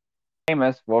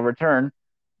Sheamus will return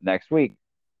next week.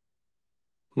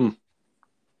 Hmm.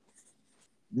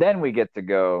 Then we get to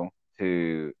go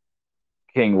to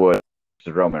King Woods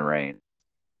versus Roman Reigns.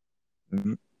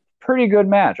 Pretty good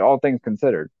match, all things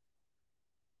considered.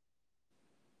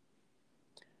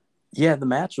 Yeah, the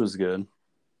match was good.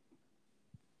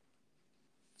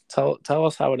 Tell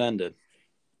us how it ended.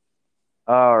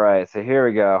 All right, so here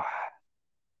we go.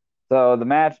 So the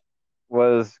match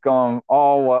was going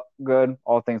all good,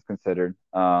 all things considered.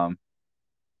 The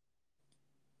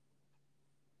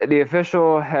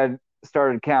official had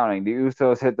started counting. The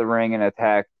Usos hit the ring and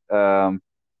attacked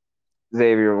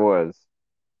Xavier Woods.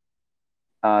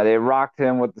 They rocked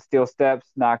him with the steel steps,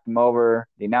 knocked him over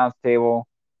the announce table,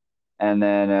 and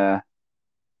then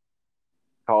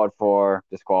called for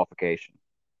disqualification.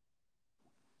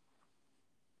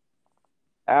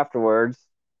 Afterwards,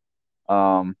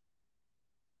 um,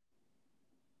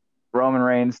 Roman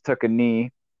Reigns took a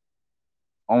knee,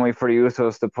 only for the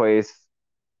Usos to place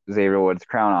Xavier Woods'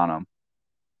 crown on him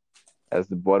as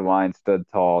the Bloodline stood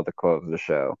tall to close the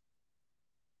show.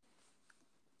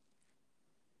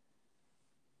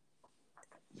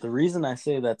 The reason I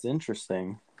say that's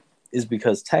interesting is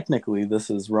because technically this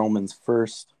is Roman's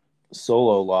first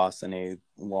solo loss in a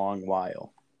long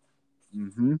while.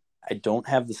 Mm-hmm. I don't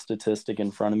have the statistic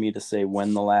in front of me to say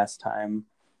when the last time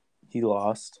he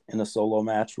lost in a solo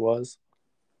match was,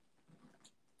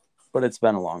 but it's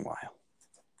been a long while.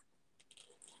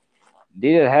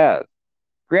 Indeed, it has.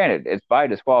 Granted, it's by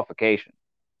disqualification,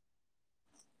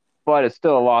 but it's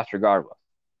still a loss regardless.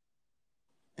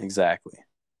 Exactly.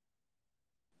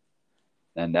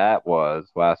 And that was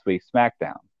last week's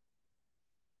SmackDown.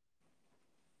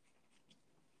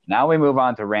 Now we move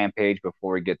on to Rampage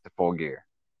before we get to Full Gear.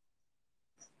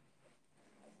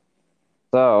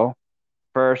 So,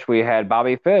 first we had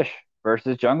Bobby Fish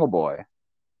versus Jungle Boy.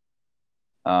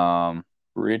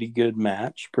 Pretty good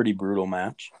match, pretty brutal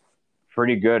match.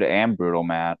 Pretty good and brutal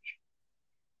match.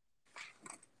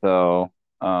 So,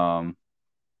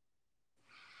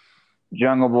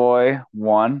 Jungle Boy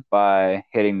won by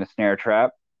hitting the snare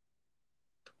trap.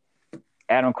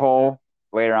 Adam Cole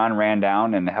later on ran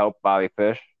down and helped Bobby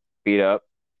Fish beat up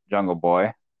Jungle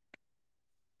Boy.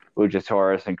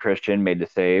 Luchasaurus and Christian made the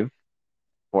save,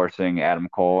 forcing Adam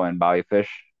Cole and Bobby Fish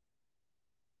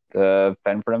to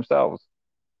fend for themselves.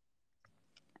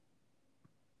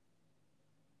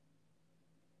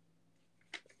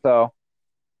 So,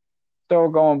 still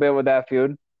going a bit with that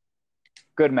feud.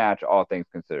 Good match, all things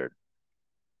considered.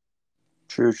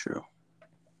 True, true.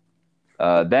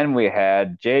 Then we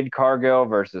had Jade Cargill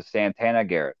versus Santana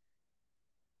Garrett.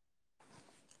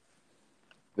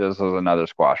 This was another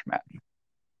squash match.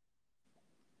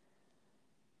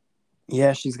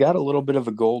 Yeah, she's got a little bit of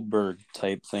a Goldberg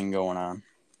type thing going on.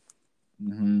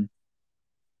 Mm-hmm.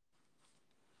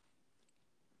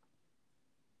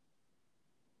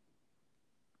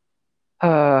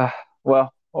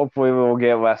 Well, hopefully we'll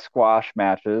get less squash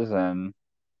matches, and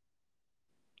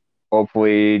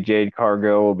hopefully Jade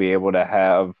Cargill will be able to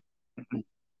have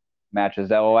matches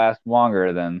that will last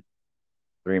longer than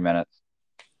 3 minutes.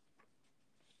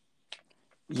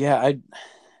 Yeah,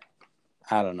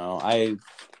 I don't know. I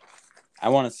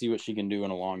want to see what she can do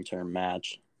in a long-term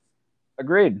match.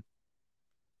 Agreed.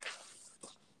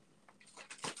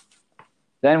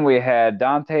 Then we had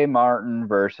Dante Martin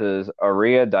versus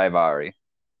Aria Daivari.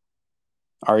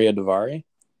 Arya Davari?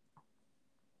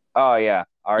 Oh yeah, You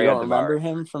Aria don't remember Daivari.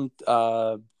 him from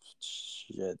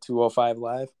 205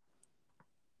 Live?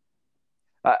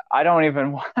 I don't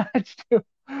even watch.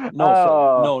 No,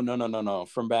 Oh, no.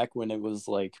 From back when it was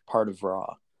like part of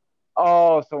Raw.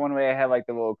 oh, so when we had like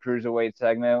the little cruiserweight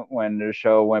segment when the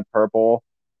show went purple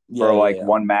Yeah, for yeah, like yeah.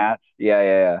 one match.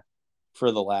 Yeah.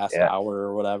 For the last Yeah. hour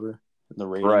or whatever, and the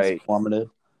ratings Right. plummeted.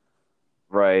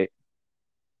 Right.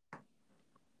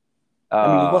 I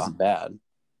mean, he Uh, wasn't bad.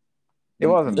 it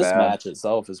And wasn't this bad. match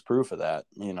itself is proof of that,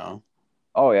 you know.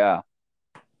 Oh yeah,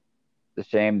 it's a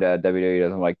shame that WWE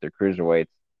doesn't like their cruiserweights.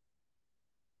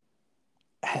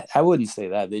 I wouldn't say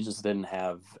that. They just didn't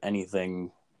have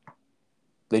anything.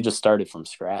 They just started from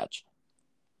scratch.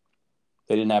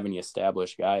 They didn't have any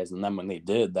established guys. And then when they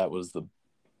did, that was the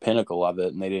pinnacle of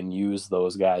it. And they didn't use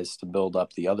those guys to build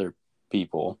up the other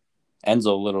people.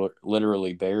 Enzo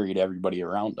literally buried everybody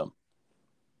around him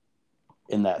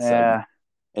in that segment, Yeah,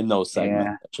 in those segments,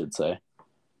 yeah, I should say.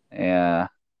 yeah.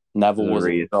 Neville There's a was a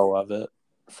reason. pro of it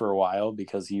for a while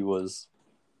because he was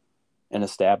an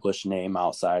established name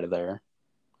outside of there.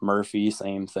 Murphy,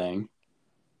 same thing.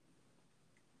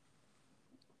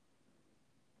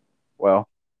 Well,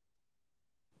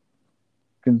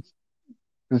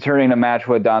 concerning the match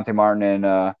with Dante Martin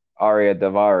and Aria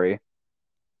Davari,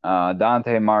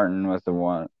 Dante Martin was the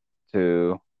one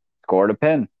to score the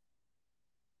pin.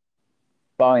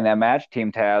 Following that match,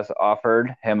 Team Taz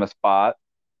offered him a spot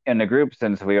in the group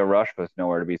since Leo Rush was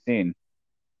nowhere to be seen.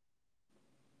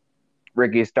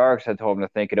 Ricky Starks had told him to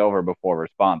think it over before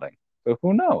responding. So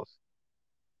who knows?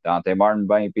 Dante Martin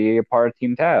might be a part of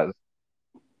Team Taz.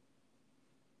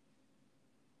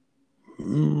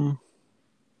 Mm,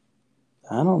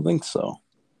 I don't think so.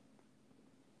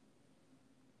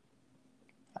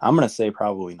 I'm going to say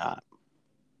probably not.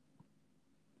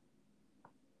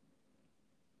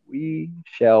 We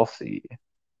shall see.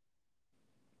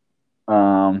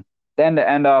 Um, then to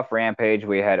end off Rampage,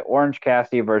 we had Orange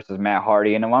Cassidy versus Matt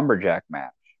Hardy in a lumberjack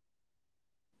match.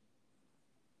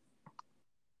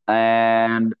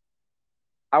 And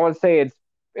I would say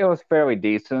it was fairly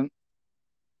decent.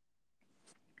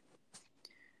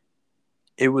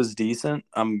 It was decent.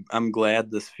 I'm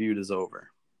glad this feud is over.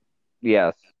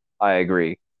 Yes, I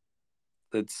agree.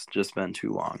 It's just been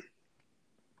too long.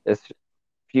 This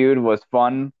feud was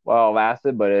fun while it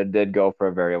lasted, but it did go for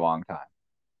a very long time.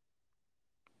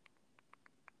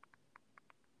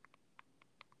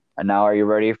 And now, are you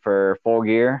ready for Full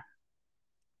Gear?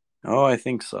 Oh, I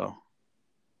think so.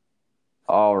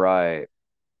 All right,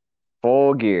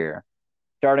 Full Gear.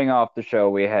 Starting off the show,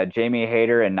 we had Jamie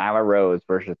Hayter and Nyla Rose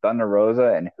versus Thunder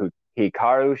Rosa and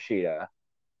Hikaru Shida.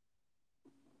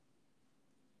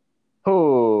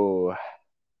 Who?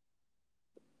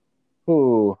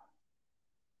 Who?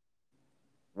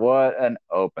 What an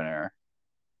opener.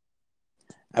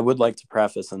 I would like to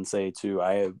preface and say, too,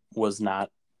 I was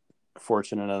not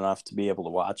fortunate enough to be able to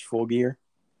watch Full Gear.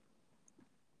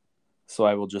 So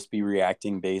I will just be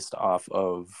reacting based off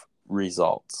of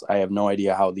results. I have no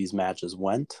idea how these matches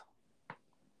went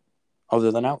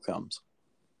other than outcomes.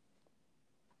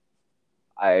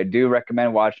 I do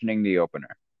recommend watching the opener,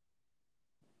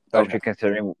 Okay. especially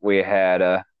considering we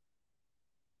had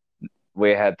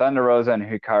Thunder Rosa and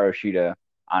Hikaru Shida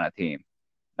on a team.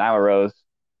 Nyla Rose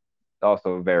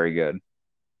also very good,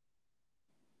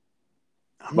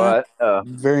 I'm not but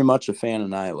very much a fan of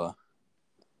Nyla.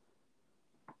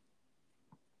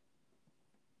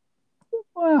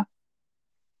 well,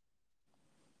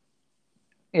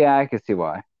 yeah, I can see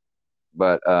why.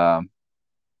 But Hikaru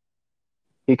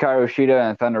Shida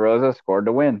and Thunder Rosa scored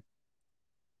to win.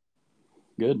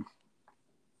 Good.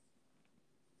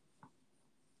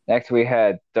 Next, we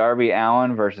had Darby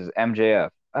Allin versus MJF.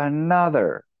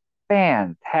 Another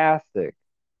fantastic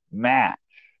match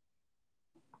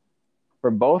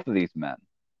for both of these men.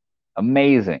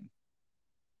 Amazing.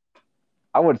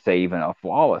 I would say even a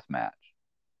flawless match,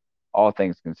 all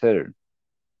things considered.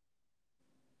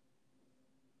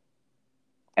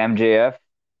 MJF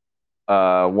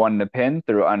won the pin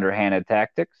through underhanded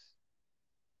tactics.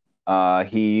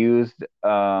 He used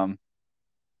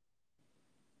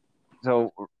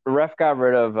so the ref got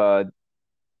rid of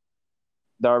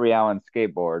Darby Allin's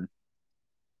skateboard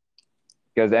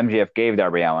because MJF gave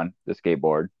Darby Allin the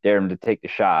skateboard, dared him to take the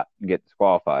shot and get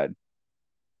disqualified.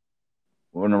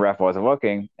 When the ref wasn't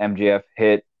looking, MJF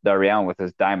hit Darby Allin with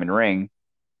his diamond ring,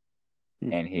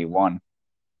 and he won.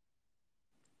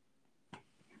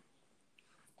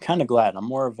 Kind of glad. I'm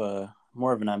more of an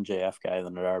MJF guy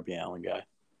than a Darby Allin guy.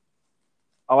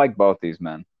 I like both these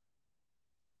men.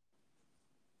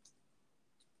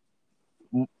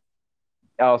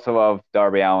 I also love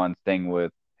Darby Allin's thing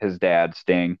with his dad,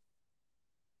 Sting.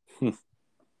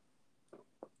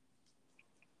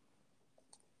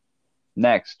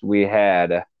 Next, we had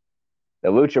the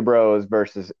Lucha Bros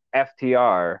versus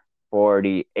FTR for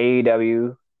the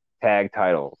AEW tag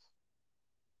titles.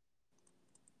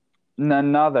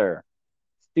 Another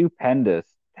stupendous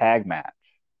tag match.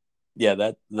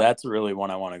 Yeah, that's really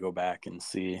one I want to go back and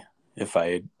see if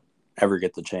I ever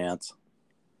get the chance.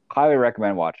 Highly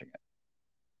recommend watching it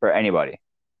for anybody.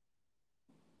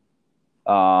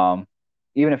 Um,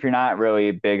 Even if you're not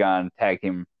really big on tag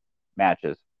team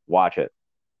matches, watch it.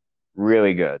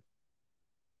 Really good.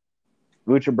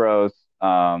 Lucha Bros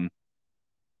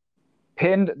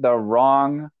pinned the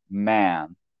wrong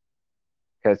man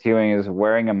because he was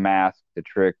wearing a mask to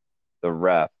trick the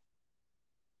ref.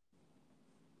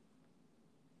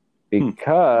 Hmm.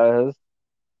 Because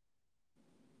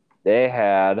they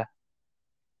had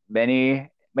many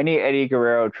Eddie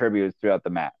Guerrero tributes throughout the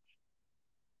match.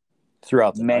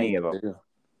 Throughout the Many night, of them. too.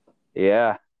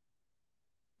 Yeah.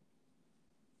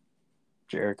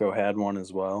 Jericho had one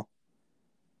as well.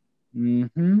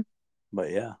 Mm-hmm. But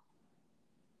yeah.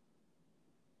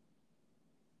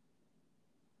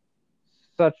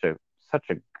 Such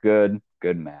a good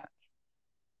match.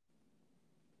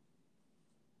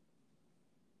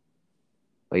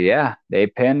 But yeah, they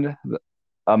pinned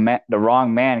the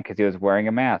wrong man because he was wearing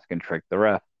a mask and tricked the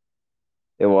ref.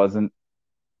 It wasn't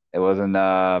it wasn't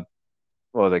what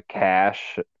was it,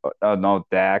 Cash? No,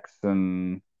 Dax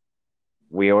and It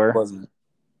Wheeler. wasn't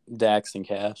Dax and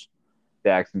Cash.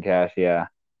 Dax and Cash, yeah.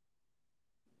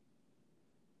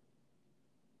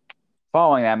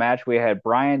 Following that match, we had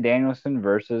Bryan Danielson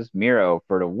versus Miro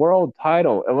for the world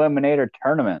title eliminator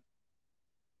tournament.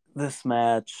 This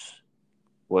match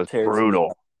Was tears me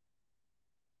brutal. up.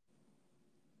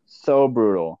 So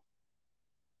brutal.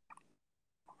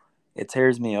 It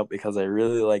tears me up because I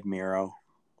really like Miro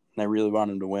and I really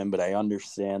want him to win, but I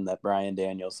understand that Bryan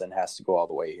Danielson has to go all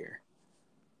the way here.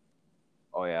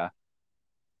 Oh yeah.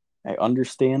 I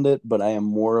understand it, but I am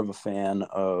more of a fan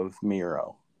of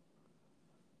Miro.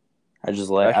 I don't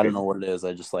Especially know what it is.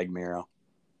 I just like Miro.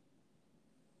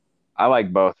 I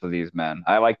like both of these men.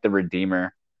 I like the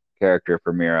Redeemer character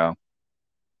for Miro.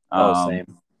 Oh, Um,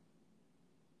 same.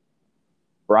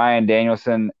 Bryan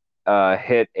Danielson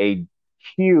hit a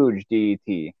huge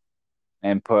DDT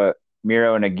and put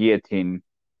Miro in a guillotine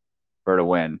for the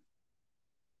win.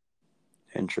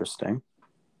 Interesting.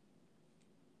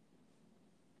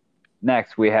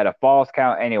 Next, we had a Falls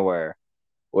Count Anywhere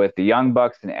with the Young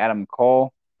Bucks and Adam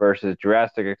Cole versus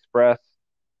Jurassic Express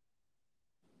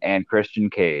and Christian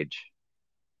Cage.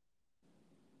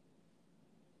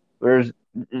 There's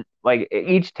like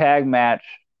each tag match,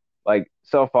 like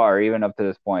so far, even up to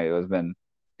this point, it has been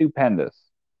stupendous.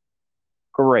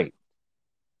 Great.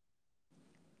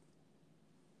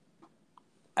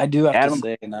 I do have to Adam,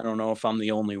 say, and I don't know if I'm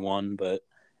the only one, but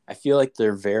I feel like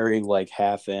they're very like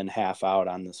half in, half out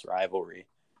on this rivalry.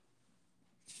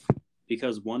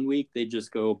 Because one week they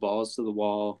just go balls to the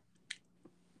wall,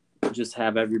 just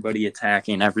have everybody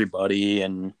attacking everybody,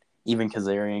 and even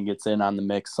Kazarian gets in on the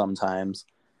mix sometimes.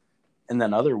 And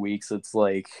then other weeks it's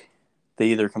like they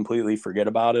either completely forget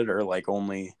about it or like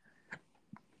only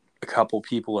a couple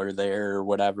people are there or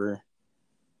whatever.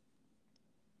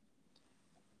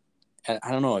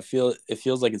 I don't know. It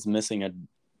feels like it's missing a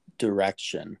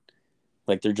direction.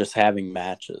 Like they're just having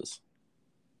matches,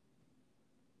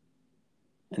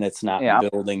 and it's not yeah,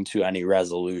 building to any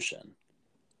resolution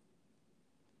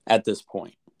at this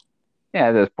point. yeah,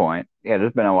 at this point, yeah,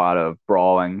 there's been a lot of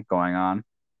brawling going on.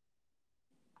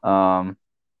 Um,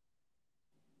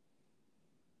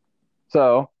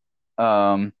 so,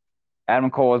 um,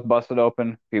 Adam Cole was busted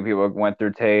open. A few people went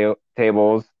through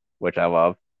tables, which I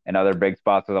love, and other big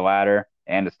spots of the ladder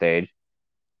and the stage.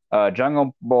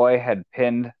 Jungle Boy had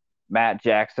pinned Matt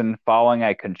Jackson following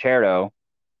a concerto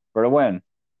for the win.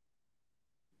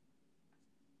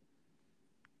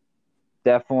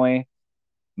 Definitely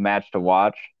match to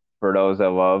watch for those that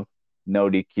love no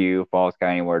DQ, Falls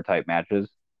Count Anywhere type matches,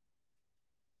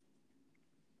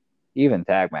 even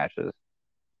tag matches.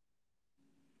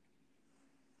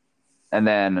 And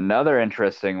then another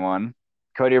interesting one,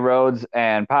 Cody Rhodes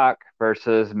and Pac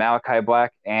versus Malachi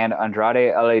Black and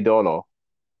Andrade El Idolo.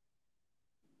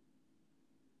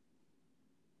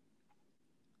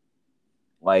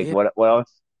 Like Yeah,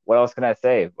 what else can I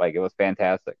say? Like it was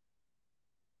fantastic.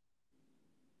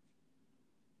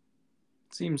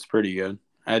 seems pretty good.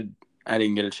 I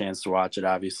didn't get a chance to watch it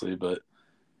obviously, but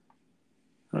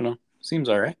I don't know. Seems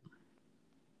all right.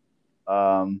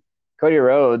 Um, Cody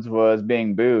Rhodes was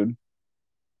being booed.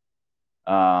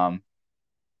 Um,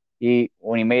 he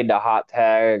when he made the hot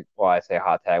tag, well, I say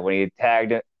hot tag, when he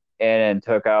tagged in and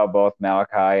took out both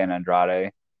Malachi and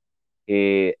Andrade,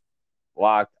 he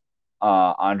locked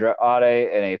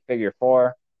Andrade in a figure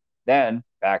four, then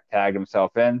back tagged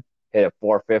himself in, hit a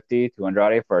 450 to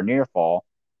Andrade for a near fall,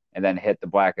 and then hit the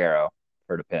Black Arrow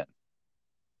for the pin.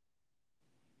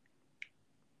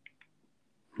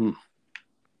 Hmm.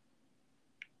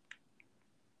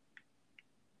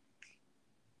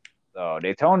 So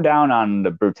they toned down on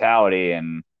the brutality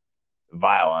and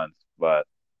violence, but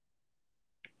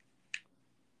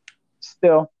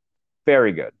Still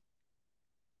very good.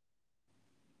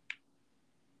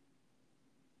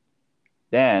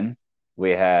 Then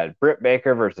we had Britt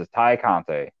Baker versus Ty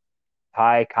Conti.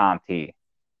 Ty Conti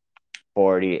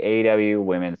for the AEW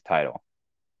Women's title.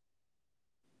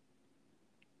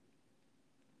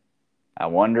 I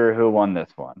wonder who won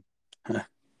this one.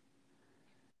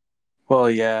 Well,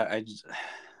 yeah,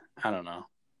 I don't know.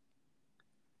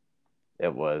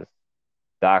 It was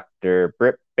Dr.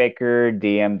 Britt Baker,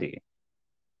 DMD.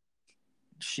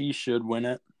 She should win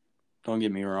it. Don't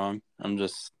get me wrong.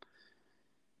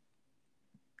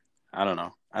 I don't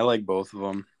know. I like both of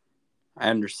them. I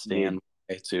understand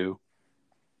why, too,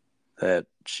 that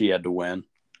she had to win.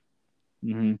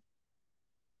 Mm-hmm.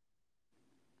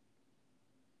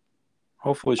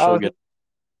 Hopefully she'll get.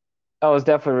 I was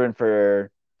definitely rooting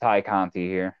for Ty Conti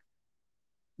here,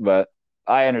 but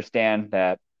I understand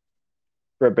that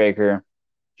Britt Baker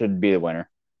should be the winner.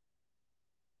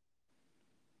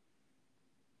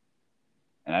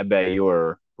 And I bet you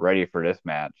were ready for this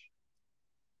match.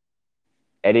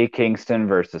 Eddie Kingston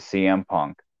versus CM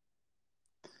Punk.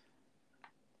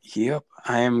 Yep,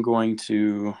 I am going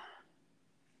to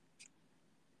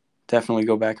definitely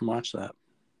go back and watch that.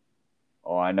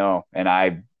 Oh, I know. And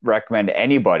I recommend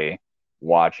anybody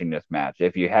watching this match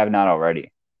if you have not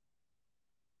already.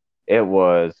 It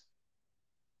was,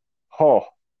 oh,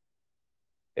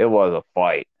 it was a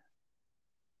fight.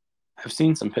 I've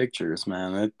seen some pictures,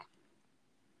 man. It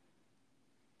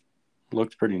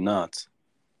looked pretty nuts.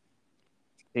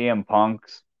 CM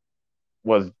Punk's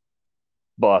was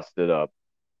busted up.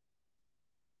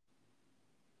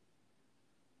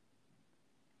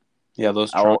 Yeah,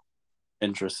 those trunks are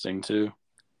interesting too.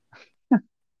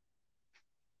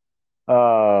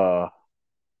 Uh,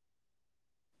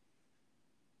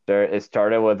 it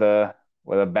started with a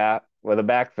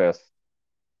back fist.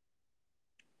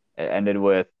 It ended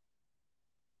with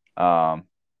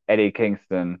Eddie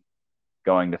Kingston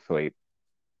going to sleep.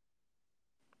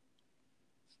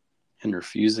 And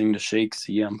refusing to shake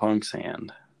CM Punk's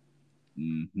hand.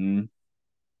 Mm-hmm.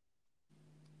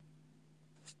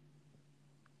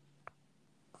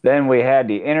 Then we had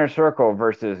the Inner Circle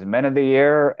versus Men of the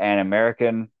Year and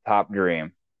American Top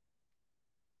Dream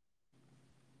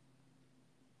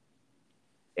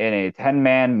in a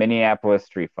 10-man Minneapolis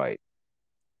street fight.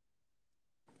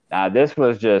 Now this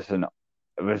was just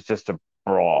a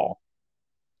brawl.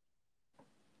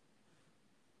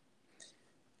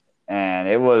 And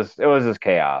it was just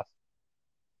chaos.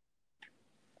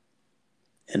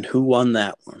 And who won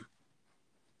that one?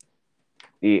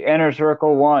 The Inner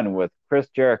Circle won with Chris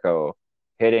Jericho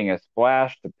hitting a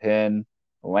splash to pin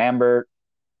Lambert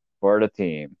for the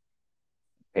team.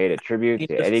 Paid a tribute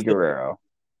to Eddie Guerrero.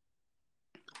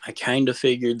 I kind of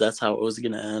figured that's how it was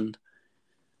going to end.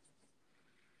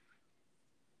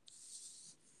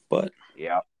 But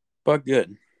yeah, but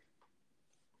good.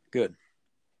 Good.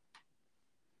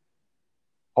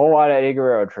 Whole lot of Eddie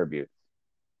Guerrero tributes.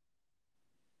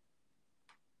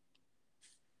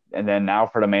 And then now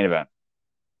for the main event,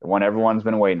 the one everyone's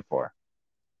been waiting for.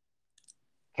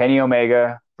 Kenny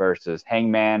Omega versus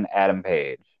Hangman Adam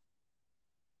Page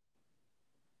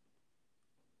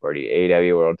for the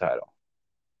AEW World Title.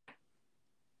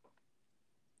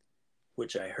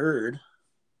 Which I heard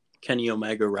Kenny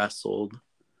Omega wrestled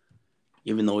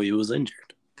even though he was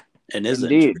injured and is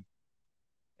injured.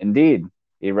 Indeed.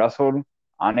 He wrestled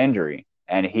on injury,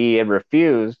 and he had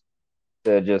refused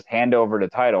to just hand over the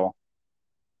title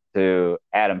to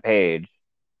Adam Page.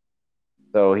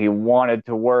 So he wanted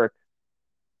to work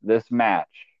this match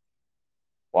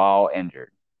while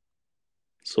injured.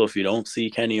 So if you don't see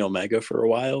Kenny Omega for a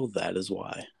while, that is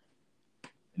why.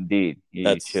 Indeed.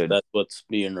 That's what's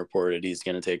being reported. He's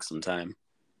going to take some time.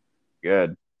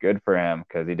 Good for him,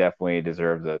 because he definitely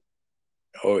deserves it.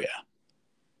 Oh, yeah.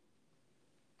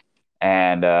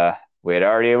 And we had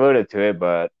already alluded to it,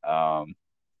 but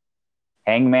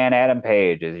Hangman Adam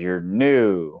Page is your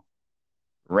new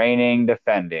reigning,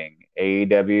 defending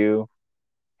AEW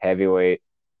heavyweight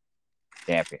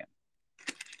champion.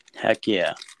 Heck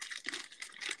yeah.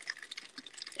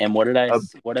 And what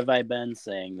have I been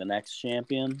saying? The next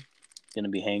champion is going to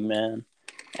be Hangman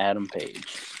Adam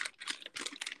Page.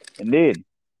 Indeed.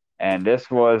 And this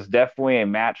was definitely a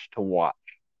match to watch.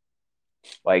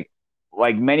 Like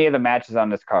many of the matches on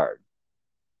this card.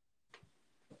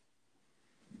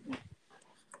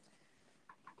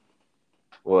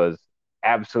 Was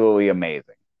absolutely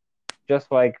amazing.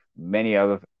 Just like many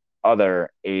other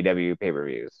AEW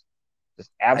pay-per-views. Just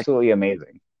absolutely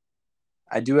amazing.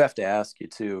 I do have to ask you,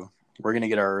 too. We're going to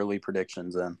get our early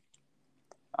predictions in.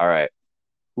 All right.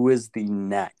 Who is the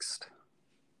next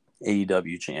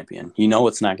AEW champion. You know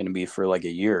it's not going to be for like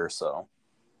a year or so.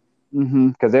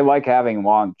 Because they like having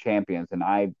long champions, and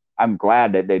I'm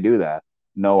glad that they do that.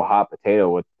 No hot potato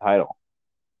with the title.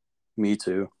 Me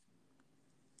too.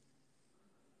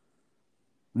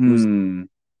 Who's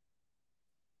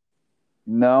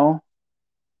No,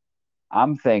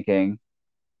 I'm thinking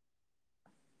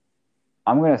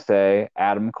I'm going to say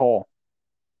Adam Cole.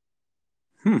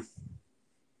 hmm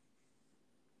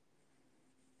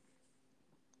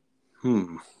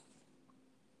hmm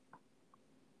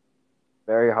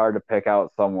Very hard to pick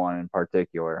out someone in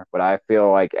particular, but I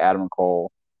feel like Adam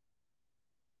Cole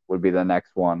would be the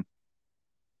next one.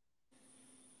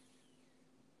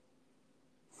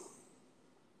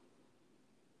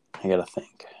 I gotta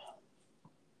think.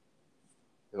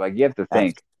 Like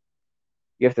That's,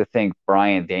 you have to think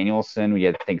Bryan Danielson, you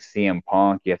have to think CM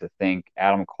Punk, you have to think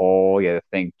Adam Cole, you have to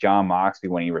think Jon Moxley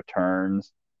when he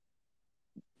returns.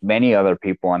 Many other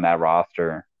people on that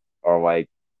roster are like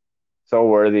so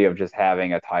worthy of just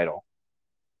having a title,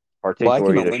 well,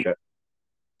 particularly to show.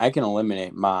 I can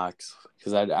eliminate Mox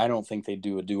because I don't think they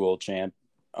do a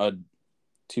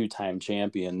 2-time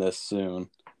champion this soon.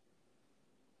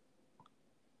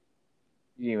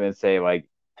 You even say like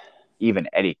even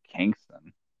Eddie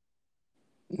Kingston,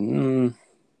 Mm,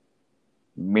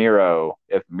 Miro.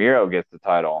 If Miro gets the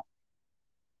title,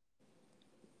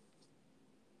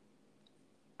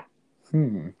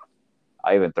 hmm.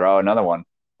 I even throw another one.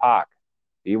 Pac,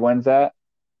 he wins that.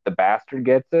 The bastard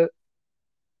gets it.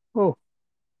 Ooh,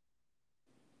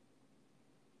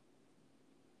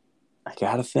 I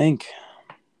gotta think.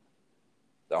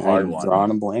 it's a hard I'm one.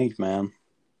 drawing a blank, man.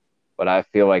 But I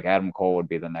feel like Adam Cole would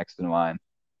be the next in line.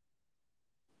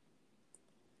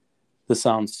 This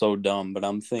sounds so dumb, but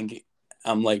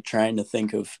I'm like trying to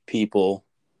think of people,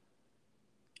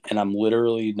 and I'm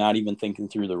literally not even thinking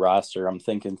through the roster. I'm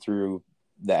thinking through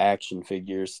the action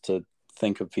figures to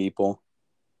think of people.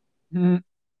 Mhm.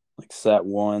 Like set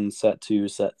 1, set 2,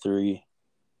 set 3.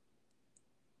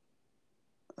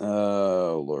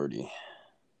 Oh, Lordy.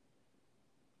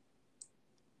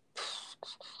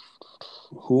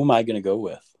 Who am I going to go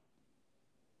with?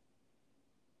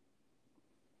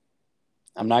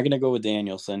 I'm not going to go with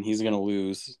Danielson. He's going to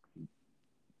lose.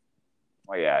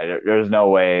 Well, yeah, there's no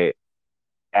way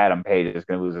Adam Page is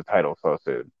going to lose the title so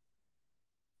soon.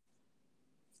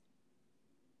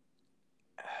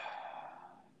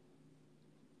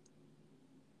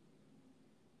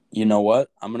 You know what?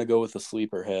 I'm going to go with a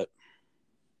sleeper hit.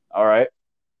 All right.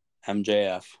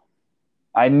 MJF.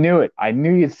 I knew it. I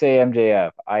knew you'd say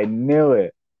MJF. I knew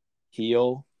it.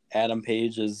 Heel. Adam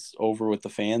Page is over with the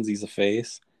fans. He's a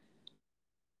face.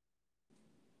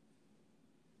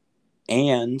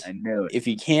 And I knew it. if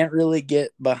he can't really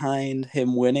get behind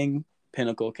him winning,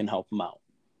 Pinnacle can help him out.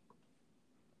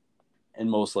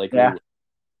 And most likely Yeah. will.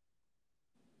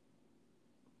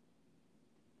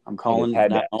 I'm He just calling it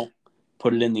had now. to.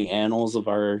 Put it in the annals of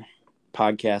our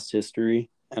podcast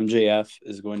history. MJF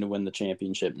is going to win the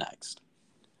championship next.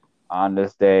 On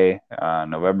this day,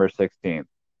 November 16th,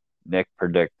 Nick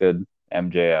predicted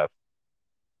MJF.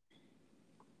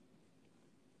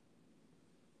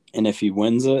 And if he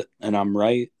wins it and I'm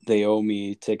right, they owe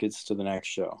me tickets to the next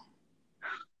show,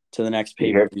 to the next You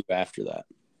hear, pay-per-view after that.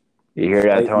 you hear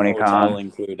that, Flight and Tony hotel Khan?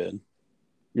 included.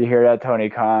 You hear that, Tony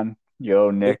Khan? You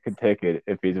owe Nick a ticket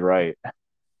if he's right.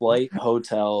 Flight,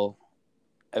 hotel,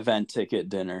 event ticket,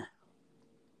 dinner.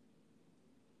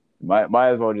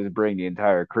 Might as well just bring the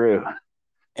entire crew.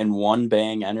 And one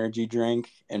Bang energy drink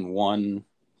and one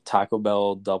Taco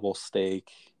Bell double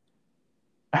steak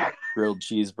grilled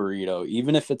cheese burrito.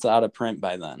 Even if it's out of print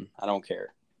by then, I don't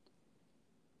care.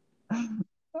 Make it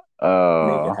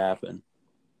Oh, happen.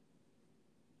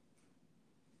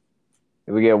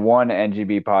 we get one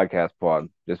NGB podcast plug,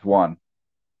 just one.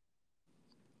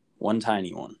 One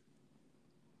tiny one.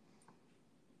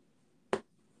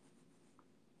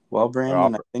 Well,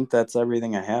 Brandon, I think that's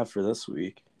everything I have for this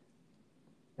week.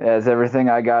 That's everything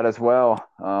I got as well.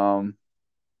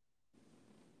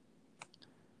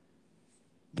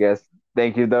 Guess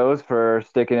thank you those for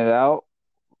sticking it out,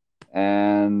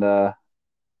 and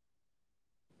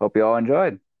hope you all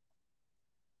enjoyed.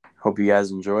 Hope you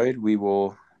guys enjoyed. We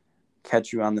will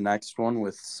catch you on the next one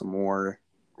with some more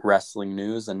wrestling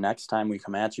news. And next time we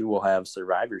come at you, we'll have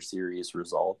Survivor Series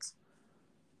results.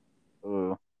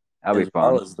 Ooh, that'll as be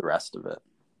fun. well as the rest of it.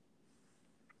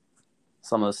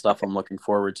 Some of the stuff I'm looking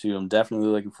forward to. I'm definitely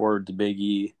looking forward to Big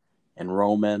E and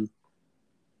Roman.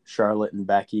 Charlotte and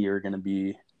Becky are going to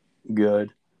be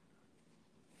good.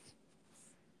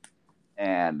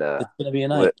 And it's going to be a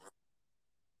night.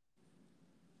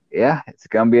 Yeah, it's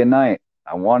gonna be a night.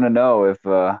 I want to know if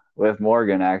Liv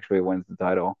Morgan actually wins the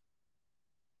title.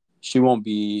 She won't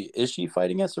be. Is she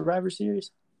fighting at Survivor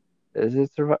Series? Is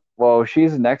it Survivor? Well,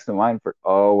 she's next in line for.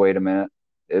 Oh, wait a minute.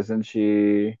 Isn't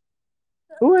she?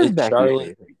 Who is It's Becky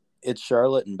Charlotte. facing? It's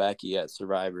Charlotte and Becky at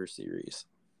Survivor Series.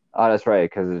 Oh, that's right,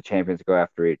 because the champions go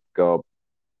after each go.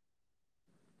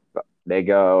 They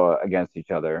go against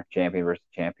each other, champion versus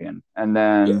champion, and Yeah.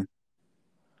 then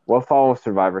what follows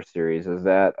Survivor Series is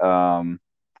that Um,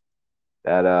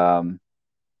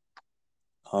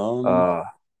 uh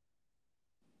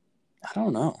I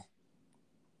don't know.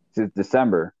 it's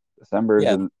December. December is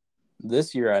Yeah, in.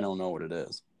 this year I don't know what it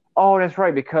is. Oh, that's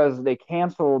right, because they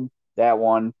canceled that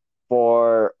one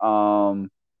for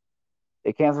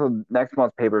they canceled next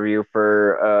month's pay-per-view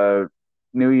for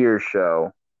New Year's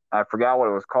show. I forgot what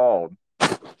it was called.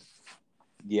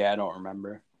 Yeah, I don't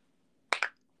remember.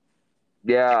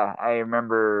 Yeah, I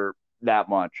remember that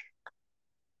much.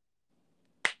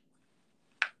 I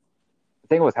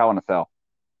think it was Hell in a Cell.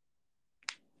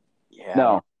 Yeah, I don't.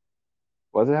 No,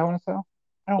 was it Hell in a Cell?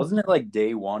 I don't. Wasn't it like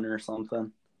day one or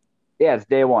something? Yeah, it's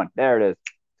day one. There it is.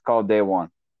 It's called day one.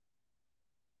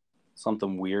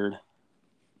 Something weird.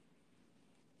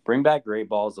 Bring back Great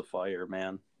Balls of Fire,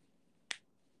 man.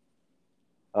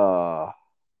 Uh,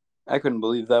 I couldn't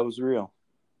believe that was real.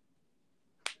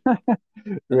 And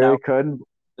really now couldn't.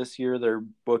 this year they're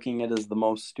booking it as the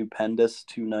most stupendous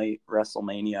 2-night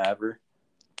WrestleMania ever.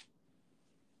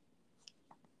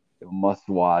 Must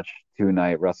watch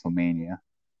 2-night WrestleMania.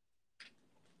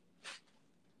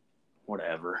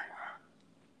 Whatever.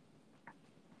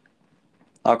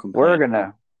 I'll We're complain.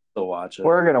 gonna Still watch it.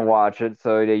 we're gonna watch it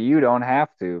so that you don't have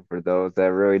to. For those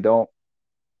that really don't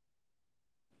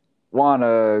want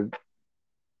to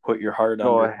Put your heart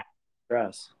go, under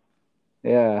stress.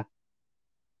 yeah,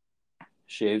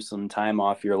 Shave some time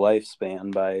off your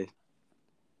lifespan by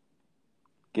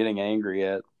getting angry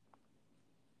at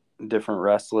different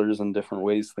wrestlers and different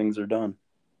ways things are done.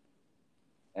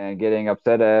 and getting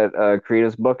upset at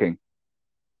Creative booking.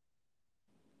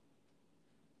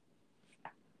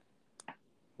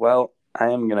 Well,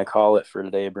 I am going to call it for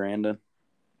today, Brandon.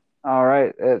 All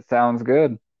right, it sounds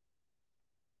good.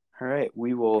 All right.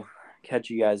 We will catch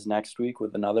you guys next week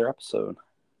with another episode.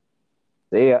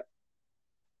 See ya.